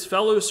of his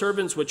fellow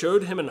servants which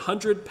owed him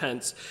 100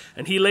 pence.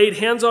 And he laid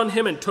hands on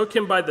him and took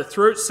him by the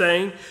throat,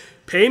 saying,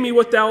 Pay me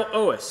what thou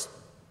owest.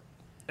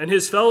 And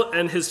his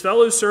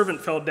fellow servant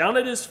fell down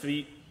at his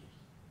feet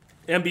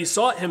and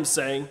besought him,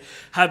 saying,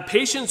 Have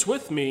patience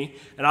with me,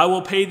 and I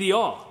will pay thee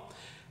all.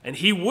 And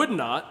he would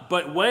not,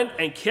 but went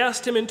and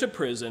cast him into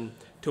prison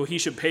till he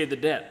should pay the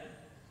debt.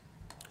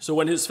 So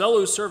when his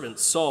fellow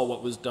servants saw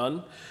what was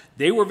done,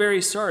 they were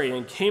very sorry,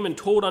 and came and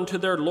told unto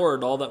their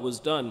Lord all that was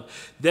done.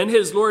 Then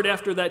his Lord,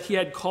 after that he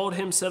had called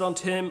him, said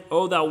unto him,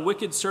 O thou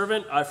wicked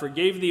servant, I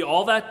forgave thee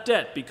all that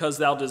debt, because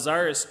thou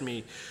desirest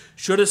me.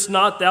 Shouldest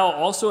not thou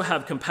also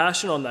have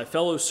compassion on thy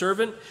fellow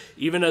servant,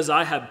 even as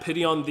I have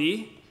pity on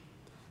thee?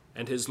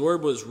 And his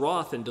Lord was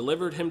wroth, and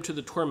delivered him to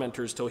the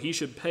tormentors, till he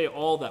should pay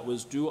all that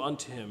was due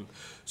unto him.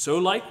 So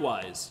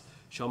likewise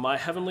shall my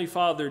heavenly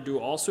Father do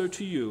also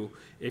to you,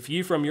 if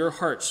ye from your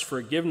hearts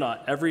forgive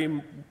not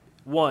every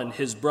one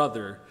his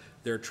brother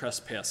their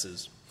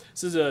trespasses.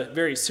 This is a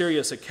very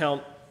serious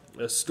account,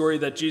 a story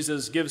that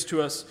Jesus gives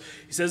to us.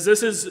 He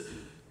says,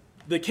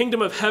 the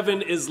kingdom of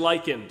heaven is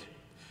likened.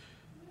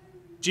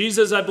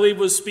 Jesus, I believe,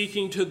 was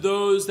speaking to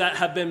those that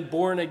have been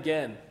born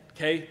again,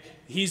 okay?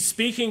 He's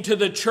speaking to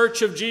the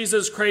church of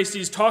Jesus Christ.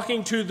 He's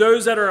talking to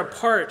those that are a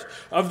part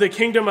of the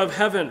kingdom of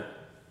heaven.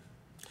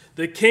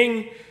 The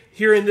king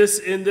here in this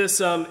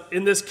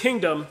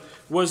kingdom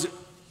was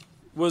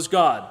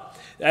God.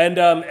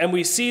 And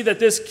we see that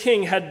this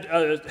king had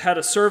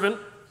a servant,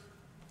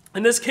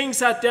 and this king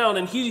sat down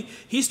and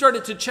he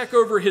started to check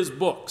over his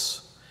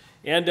books,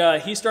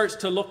 and he starts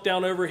to look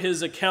down over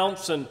his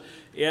accounts, and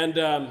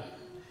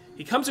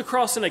he comes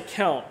across an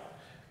account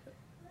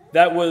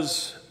that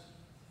was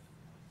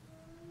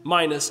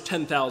minus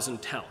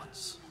 10,000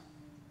 talents.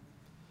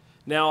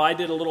 Now, I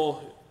did a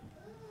little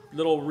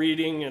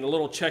reading and a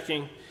little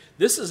checking.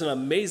 This is an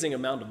amazing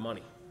amount of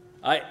money.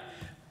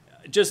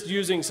 Just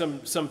using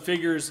some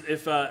figures,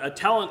 if a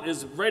talent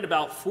is right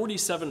about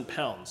 47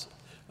 pounds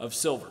of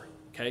silver,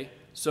 okay?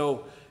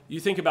 So you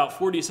think about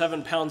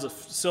 47 pounds of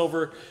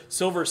silver.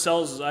 Silver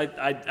sells, I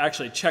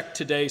actually checked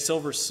today,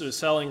 silver is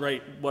selling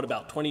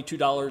about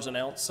 $22 an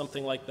ounce,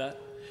 something like that.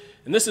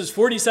 And this is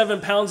 47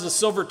 pounds of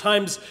silver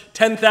times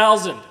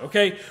 10,000,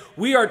 okay?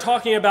 We are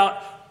talking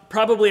about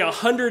probably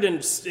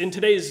in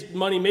today's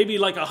money, maybe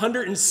like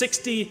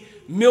 $160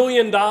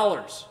 million,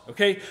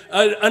 okay?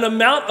 An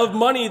amount of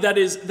money that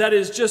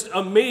is just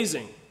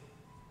amazing.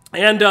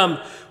 And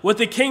what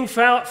the king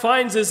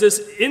finds is this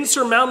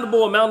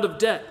insurmountable amount of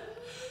debt.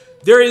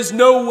 There is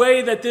no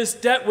way that this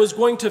debt was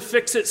going to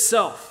fix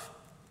itself.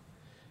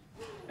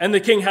 And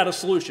the king had a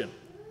solution,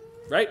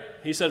 right?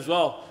 He says,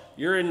 well,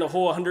 you're in the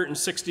whole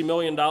 $160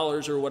 million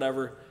or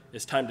whatever.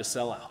 It's time to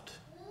sell out.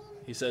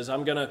 He says,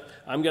 I'm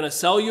gonna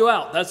sell you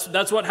out.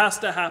 That's what has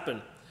to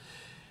happen.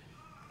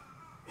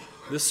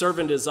 This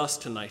servant is us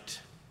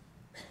tonight.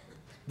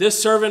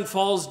 This servant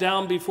falls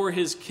down before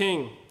his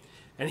king,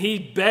 and he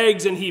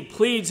begs and he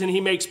pleads and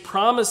he makes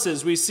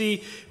promises. We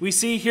see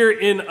here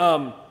in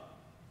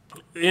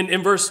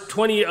verse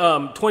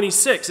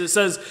 26, it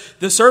says,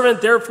 the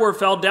servant therefore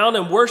fell down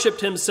and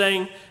worshipped him,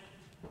 saying,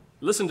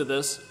 listen to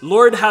this,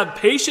 Lord, have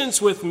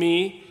patience with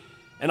me,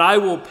 and I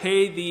will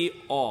pay thee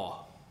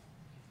all.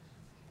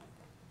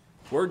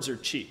 Words are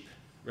cheap,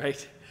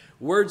 right?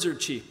 Words are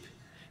cheap.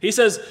 He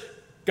says,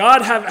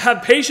 God,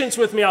 have patience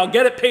with me, I'll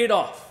get it paid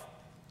off.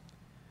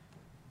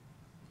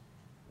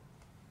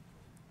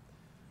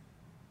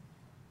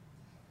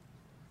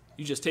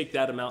 You just take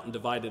that amount and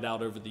divide it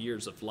out over the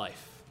years of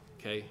life,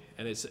 okay?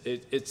 And it's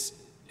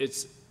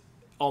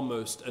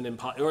almost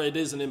it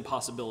is an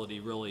impossibility,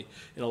 really,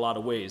 in a lot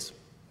of ways.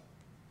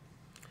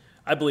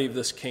 I believe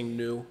this king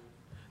knew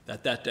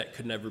that debt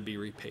could never be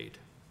repaid.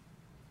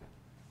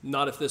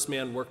 Not if this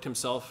man worked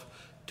himself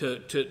to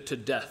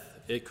death.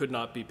 It could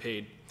not be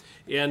paid.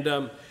 And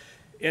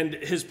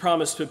his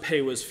promise to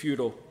pay was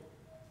futile.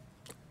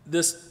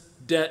 This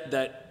debt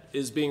that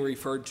is being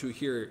referred to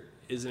here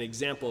is an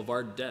example of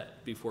our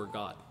debt before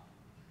God.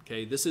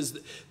 Okay, this is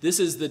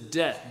the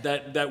debt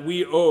that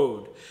we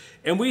owed.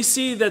 And we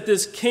see that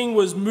this king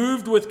was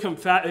moved with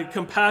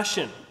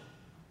compassion.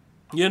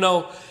 You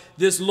know,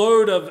 this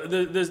load of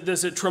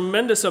this a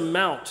tremendous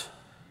amount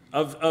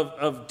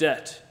of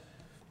debt.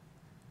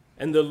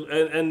 And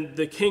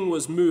the king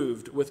was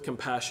moved with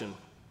compassion.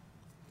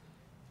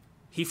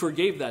 He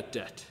forgave that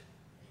debt.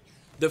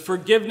 The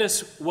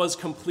forgiveness was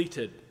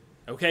completed.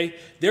 Okay?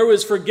 There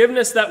was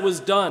forgiveness that was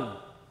done.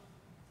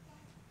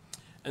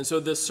 And so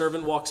this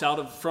servant walks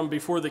out from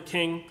before the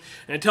king,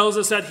 and it tells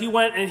us that he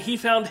went and he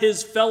found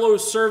his fellow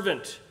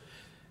servant.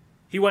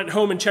 He went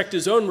home and checked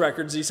his own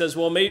records. He says,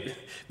 well, maybe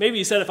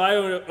he said, if I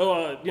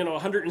owe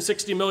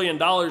 $160 million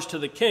to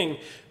the king,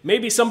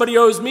 maybe somebody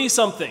owes me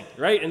something,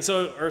 right? And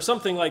so, or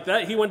something like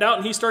that. He went out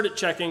and he started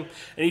checking,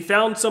 and he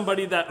found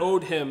somebody that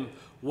owed him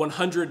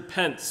 100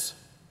 pence.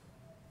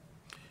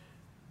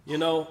 You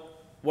know,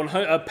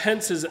 a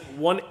pence is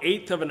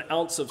 1/8 of an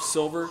ounce of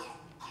silver.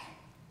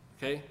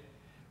 Okay?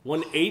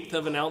 1/8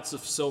 of an ounce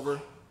of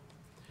silver.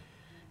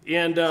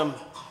 And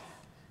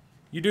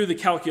You do the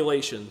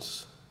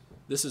calculations.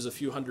 This is a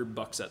few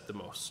 $100 at the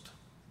most.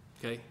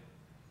 Okay?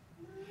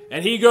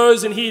 And he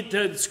goes and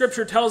the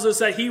scripture tells us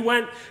that he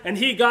went and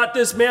he got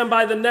this man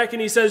by the neck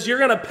and he says, you're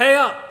going to pay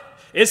up.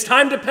 It's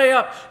time to pay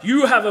up.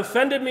 You have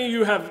offended me.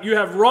 You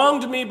have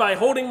wronged me by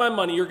holding my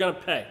money. You're going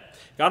to pay.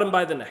 Got him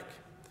by the neck.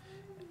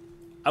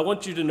 I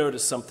want you to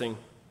notice something.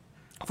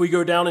 If we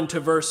go down into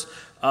verse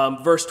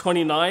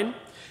 29,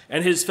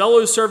 and his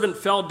fellow servant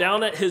fell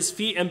down at his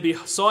feet and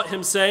besought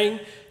him, saying,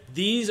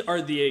 these are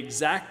the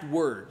exact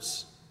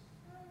words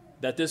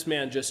that this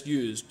man just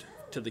used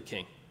to the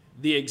king.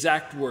 The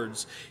exact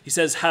words. He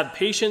says, have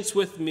patience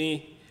with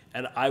me,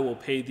 and I will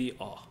pay thee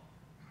all.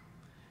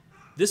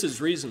 This is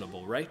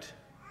reasonable, right?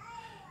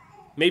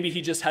 Maybe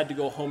he just had to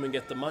go home and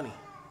get the money.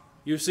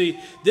 You see,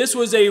 this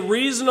was a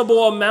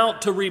reasonable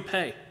amount to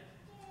repay.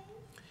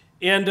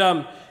 And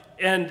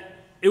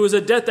it was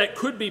a debt that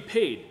could be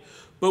paid.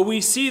 But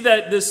we see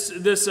that this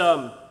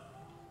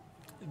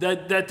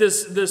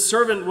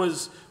servant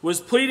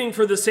was pleading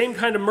for the same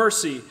kind of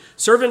mercy.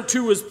 Servant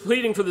 2 was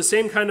pleading for the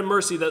same kind of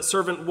mercy that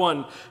servant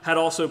 1 had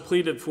also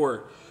pleaded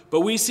for. But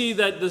we see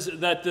that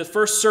the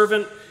first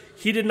servant,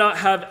 he did not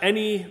have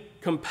any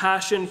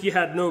compassion. He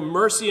had no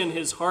mercy in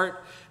his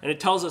heart. And it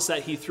tells us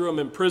that he threw him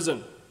in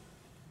prison.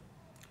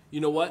 You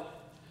know what?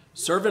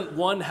 Servant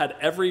 1 had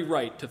every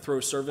right to throw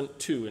servant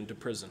 2 into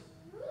prison.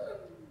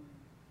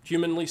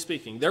 Humanly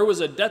speaking, there was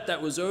a debt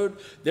that was owed.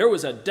 There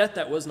was a debt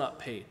that was not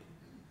paid.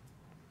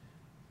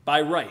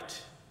 By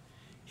right,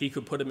 he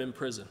could put him in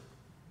prison.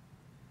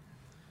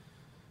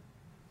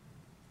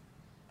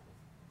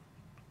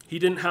 He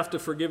didn't have to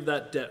forgive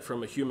that debt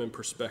from a human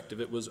perspective.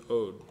 It was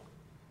owed.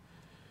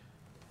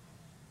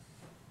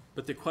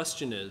 But the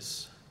question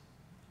is,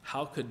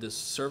 how could this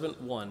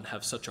servant 1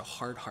 have such a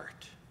hard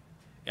heart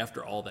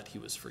after all that he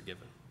was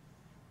forgiven?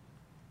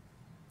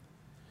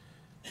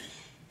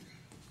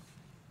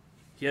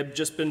 He had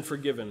just been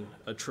forgiven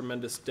a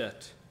tremendous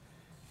debt,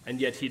 and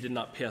yet he did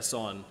not pass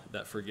on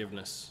that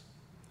forgiveness.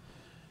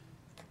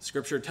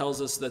 Scripture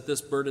tells us that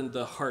this burdened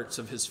the hearts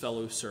of his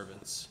fellow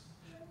servants.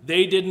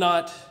 They did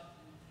not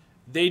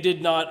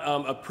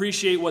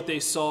appreciate what they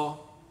saw.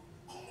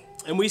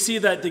 And we see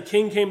that the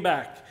king came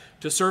back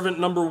to servant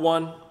number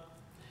 1,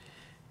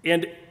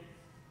 and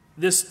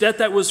this debt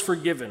that was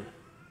forgiven.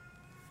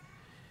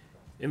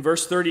 In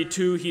verse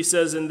 32, he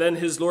says, and then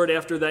his Lord,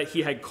 after that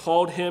he had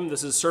called him,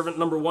 this is servant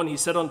number 1, he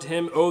said unto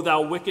him, O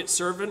thou wicked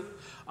servant,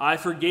 I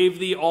forgave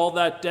thee all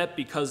that debt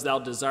because thou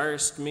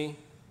desirest me.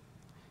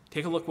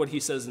 Take a look what he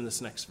says in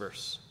this next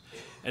verse.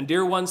 And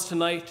dear ones,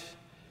 tonight,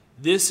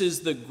 this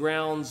is the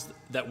grounds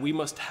that we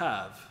must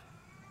have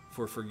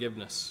for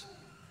forgiveness.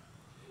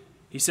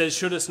 He says,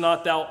 shouldest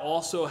not thou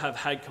also have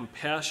had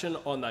compassion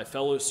on thy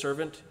fellow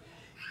servant,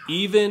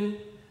 even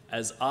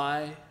as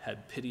I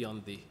had pity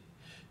on thee?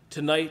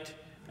 Tonight,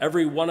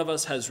 every one of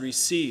us has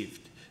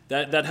received,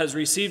 that has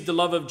received the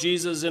love of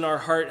Jesus in our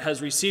heart,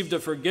 has received the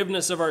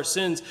forgiveness of our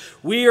sins.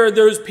 We are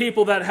those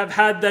people that have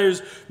had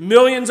those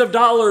millions of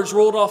dollars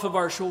rolled off of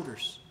our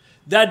shoulders.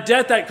 That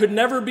debt that could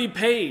never be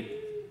paid.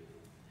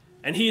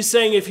 And he's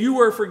saying, if you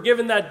were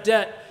forgiven that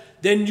debt,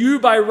 then you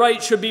by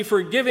right should be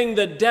forgiving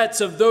the debts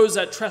of those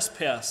that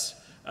trespass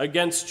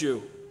against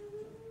you.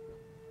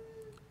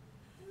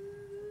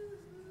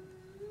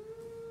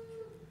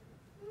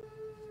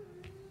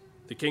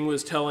 The king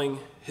was telling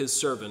his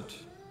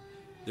servant,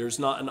 there's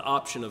not an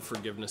option of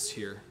forgiveness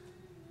here.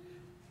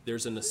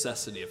 There's a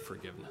necessity of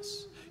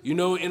forgiveness. You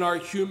know, in our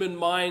human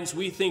minds,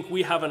 we think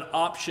we have an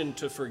option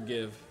to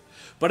forgive.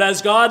 But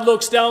as God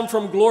looks down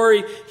from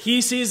glory,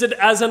 he sees it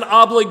as an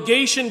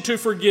obligation to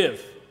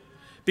forgive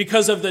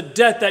because of the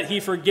debt that he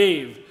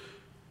forgave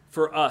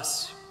for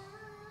us.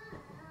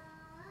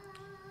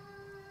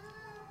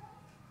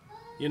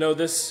 You know,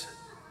 this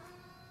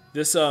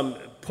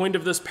point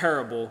of this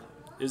parable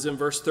is in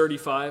verse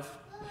 35.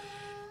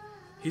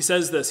 He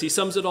says this, he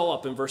sums it all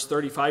up in verse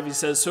 35. He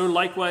says, so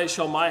likewise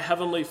shall my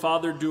heavenly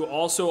Father do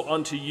also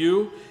unto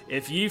you,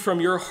 if ye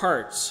from your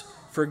hearts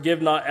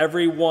forgive not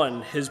every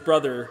one his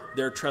brother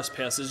their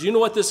trespasses. You know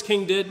what this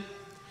king did?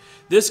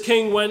 This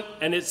king went,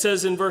 and it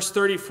says in verse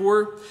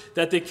 34,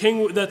 that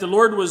the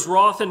Lord was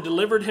wroth and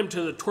delivered him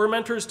to the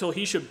tormentors till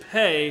he should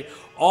pay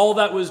all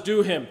that was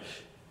due him.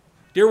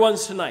 Dear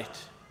ones,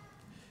 tonight,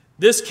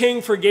 this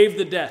king forgave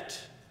the debt.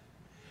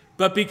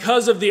 But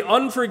because of the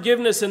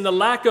unforgiveness and the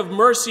lack of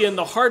mercy in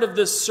the heart of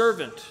this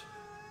servant,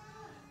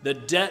 the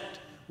debt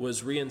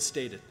was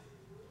reinstated.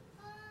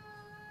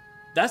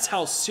 That's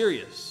how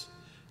serious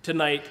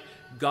tonight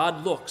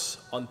God looks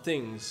on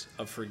things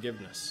of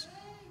forgiveness.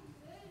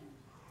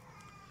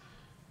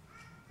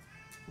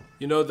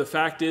 You know, the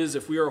fact is,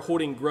 if we are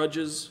holding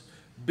grudges,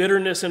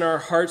 bitterness in our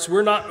hearts,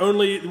 we're not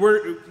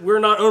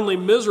only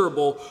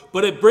miserable,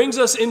 but it brings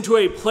us into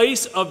a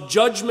place of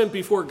judgment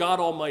before God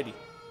Almighty.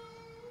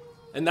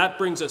 And that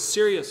brings a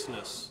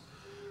seriousness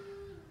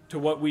to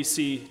what we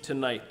see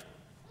tonight.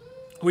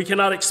 We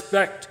cannot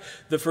expect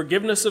the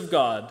forgiveness of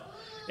God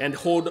and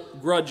hold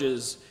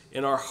grudges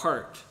in our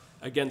heart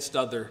against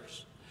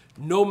others,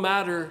 no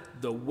matter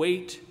the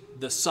weight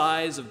the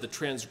size of the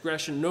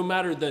transgression, no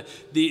matter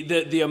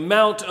the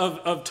amount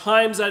of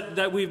times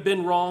that we've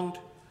been wronged,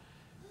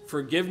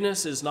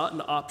 forgiveness is not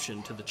an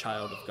option to the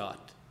child of God.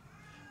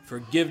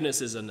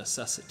 Forgiveness is a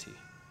necessity.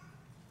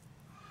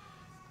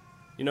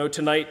 You know,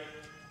 tonight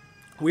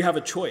we have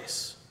a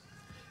choice.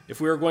 If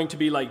we are going to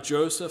be like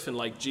Joseph and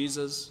like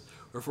Jesus,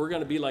 or if we're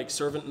going to be like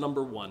servant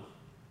number one.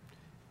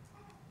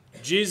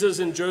 Jesus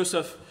and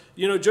Joseph,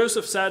 you know,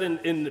 Joseph sat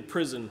in the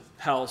prison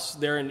house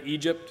there in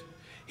Egypt.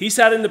 He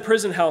sat in the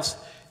prison house,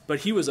 but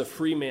he was a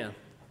free man,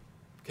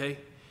 okay?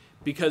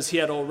 Because he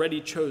had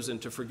already chosen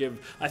to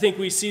forgive. I think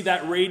we see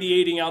that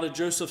radiating out of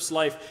Joseph's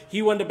life.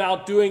 He went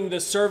about doing the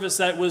service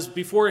that was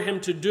before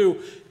him to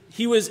do.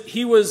 He was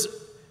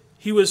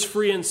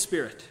free in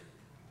spirit.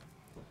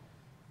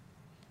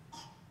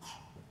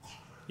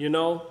 You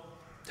know,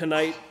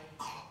 tonight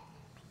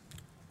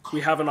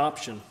we have an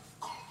option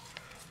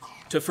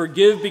to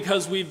forgive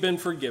because we've been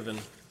forgiven,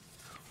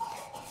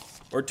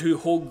 or to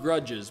hold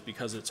grudges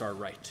because it's our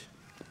right.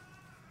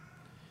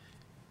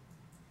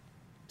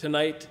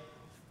 Tonight,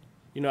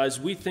 you know, as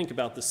we think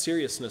about the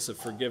seriousness of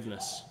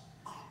forgiveness,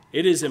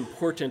 it is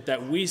important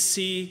that we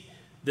see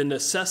the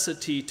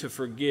necessity to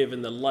forgive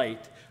in the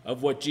light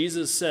of what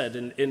Jesus said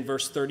in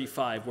verse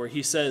 35, where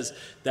he says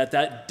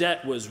that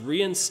debt was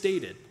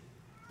reinstated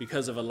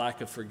because of a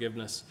lack of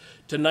forgiveness.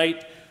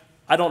 Tonight,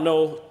 I don't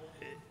know,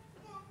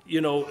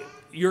 you know,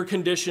 your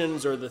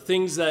conditions or the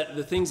things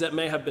that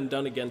may have been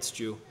done against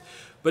you.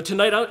 But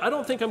tonight, I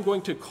don't think I'm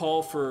going to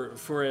call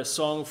for a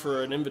song,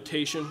 for an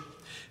invitation,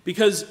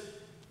 because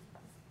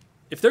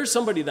if there's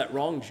somebody that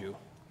wronged you,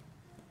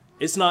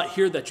 it's not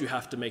here that you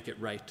have to make it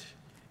right.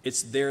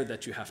 It's there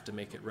that you have to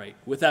make it right.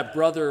 With that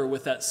brother, or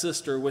with that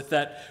sister, with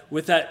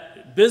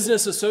that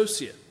business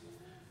associate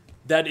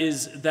that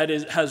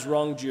has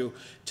wronged you.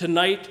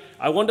 Tonight,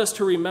 I want us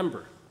to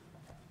remember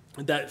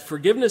that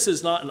forgiveness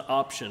is not an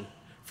option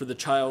for the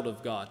child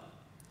of God.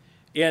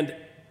 And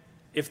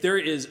if there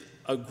is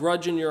a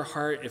grudge in your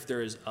heart, if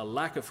there is a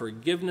lack of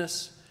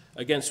forgiveness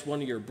against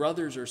one of your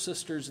brothers or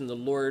sisters in the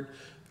Lord,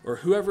 or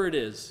whoever it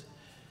is,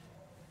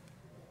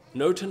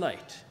 know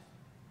tonight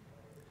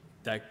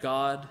that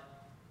God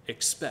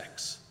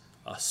expects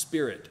a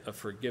spirit of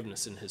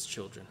forgiveness in his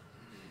children.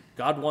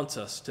 God wants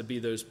us to be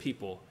those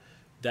people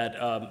that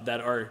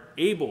are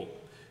able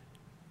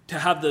to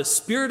have the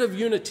spirit of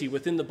unity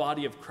within the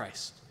body of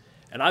Christ.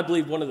 And I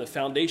believe one of the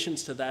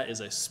foundations to that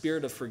is a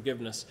spirit of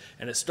forgiveness.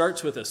 And it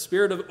starts with a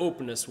spirit of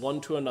openness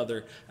one to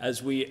another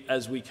as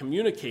we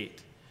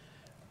communicate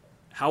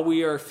how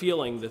we are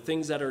feeling, the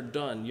things that are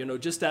done, you know,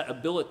 just that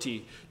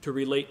ability to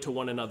relate to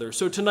one another.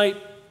 So tonight,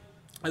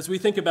 as we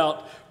think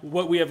about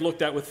what we have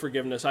looked at with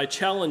forgiveness, I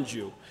challenge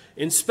you,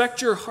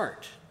 inspect your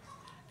heart.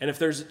 And if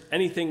there's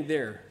anything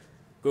there,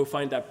 go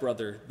find that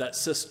brother, that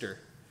sister,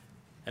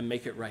 and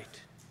make it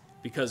right.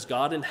 Because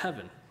God in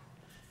heaven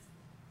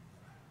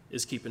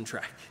is keeping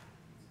track.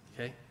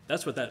 Okay?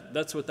 That's what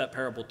that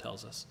parable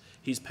tells us.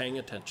 He's paying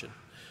attention.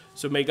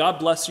 So may God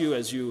bless you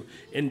as you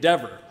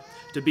endeavor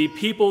to be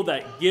people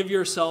that give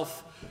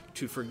yourself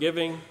to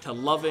forgiving, to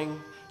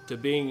loving, to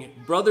being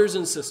brothers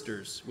and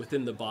sisters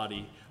within the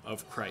body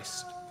of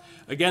Christ.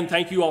 Again,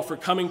 thank you all for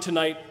coming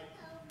tonight.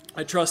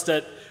 I trust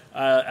that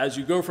as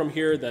you go from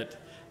here, that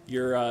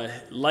your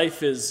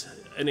life is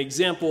an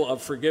example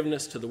of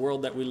forgiveness to the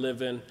world that we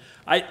live in.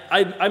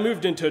 I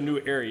moved into a new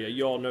area.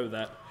 You all know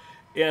that.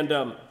 And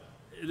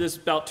this is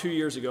about 2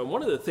 years ago. And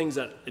one of the things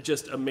that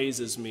just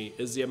amazes me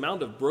is the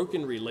amount of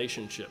broken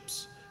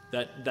relationships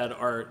that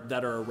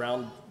are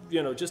around,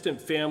 you know, just in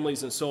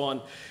families and so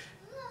on.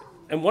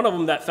 And one of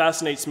them that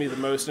fascinates me the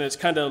most, and it's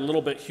kind of a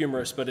little bit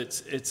humorous, but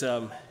it's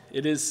a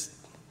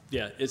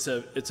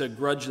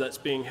grudge that's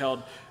being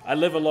held. I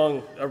live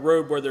along a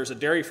road where there's a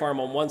dairy farm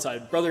on one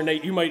side. Brother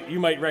Nate, you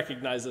might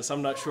recognize this.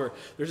 I'm not sure.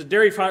 There's a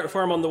dairy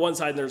farm on the one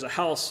side, and there's a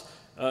house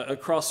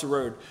across the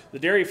road. The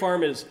dairy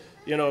farm is,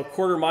 you know, a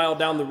quarter mile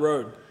down the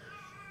road.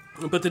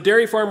 But the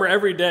dairy farmer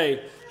every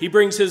day, he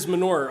brings his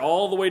manure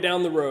all the way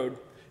down the road,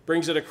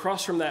 brings it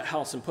across from that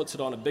house and puts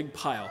it on a big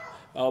pile,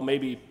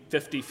 maybe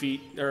 50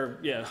 feet or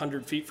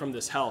 100 feet from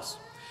this house.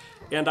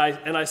 And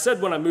I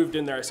said when I moved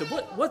in there, I said,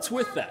 what's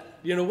with that?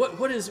 You know,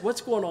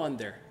 what's going on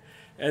there?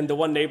 And the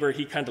one neighbor,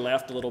 he kind of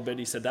laughed a little bit.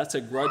 He said, that's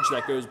a grudge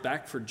that goes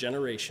back for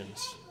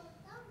generations.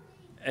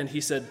 And he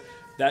said,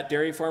 that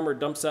dairy farmer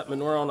dumps that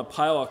manure on a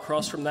pile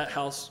across from that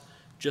house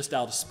just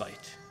out of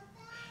spite.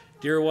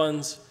 Dear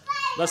ones,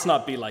 let's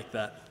not be like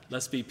that.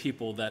 Let's be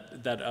people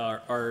that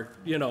are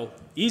you know,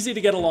 easy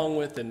to get along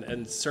with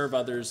and serve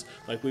others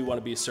like we want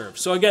to be served.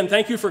 So again,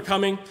 thank you for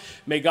coming.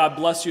 May God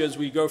bless you as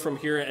we go from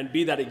here and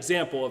be that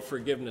example of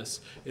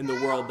forgiveness in the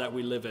world that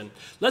we live in.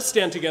 Let's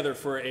stand together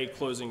for a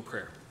closing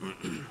prayer.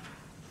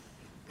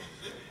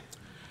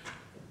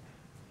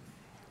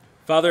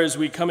 Father, as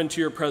we come into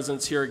your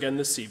presence here again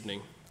this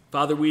evening,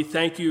 Father, we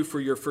thank you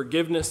for your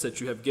forgiveness that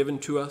you have given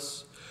to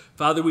us.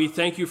 Father, we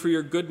thank you for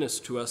your goodness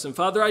to us. And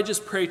Father, I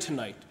just pray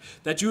tonight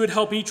that you would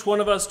help each one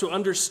of us to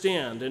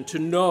understand and to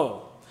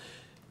know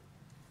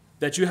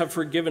that you have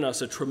forgiven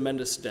us a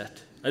tremendous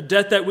debt, a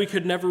debt that we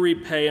could never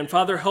repay. And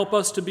Father, help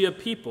us to be a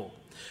people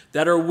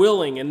that are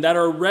willing and that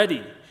are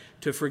ready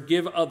to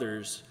forgive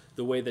others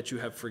the way that you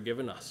have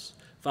forgiven us.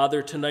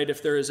 Father, tonight,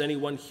 if there is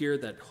anyone here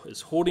that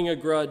is holding a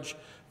grudge,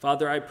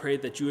 Father, I pray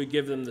that you would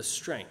give them the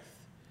strength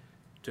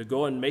to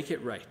go and make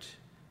it right.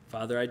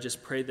 Father, I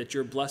just pray that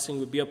your blessing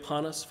would be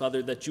upon us.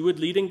 Father, that you would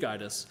lead and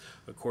guide us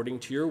according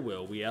to your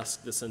will. We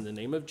ask this in the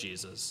name of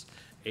Jesus.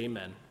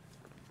 Amen.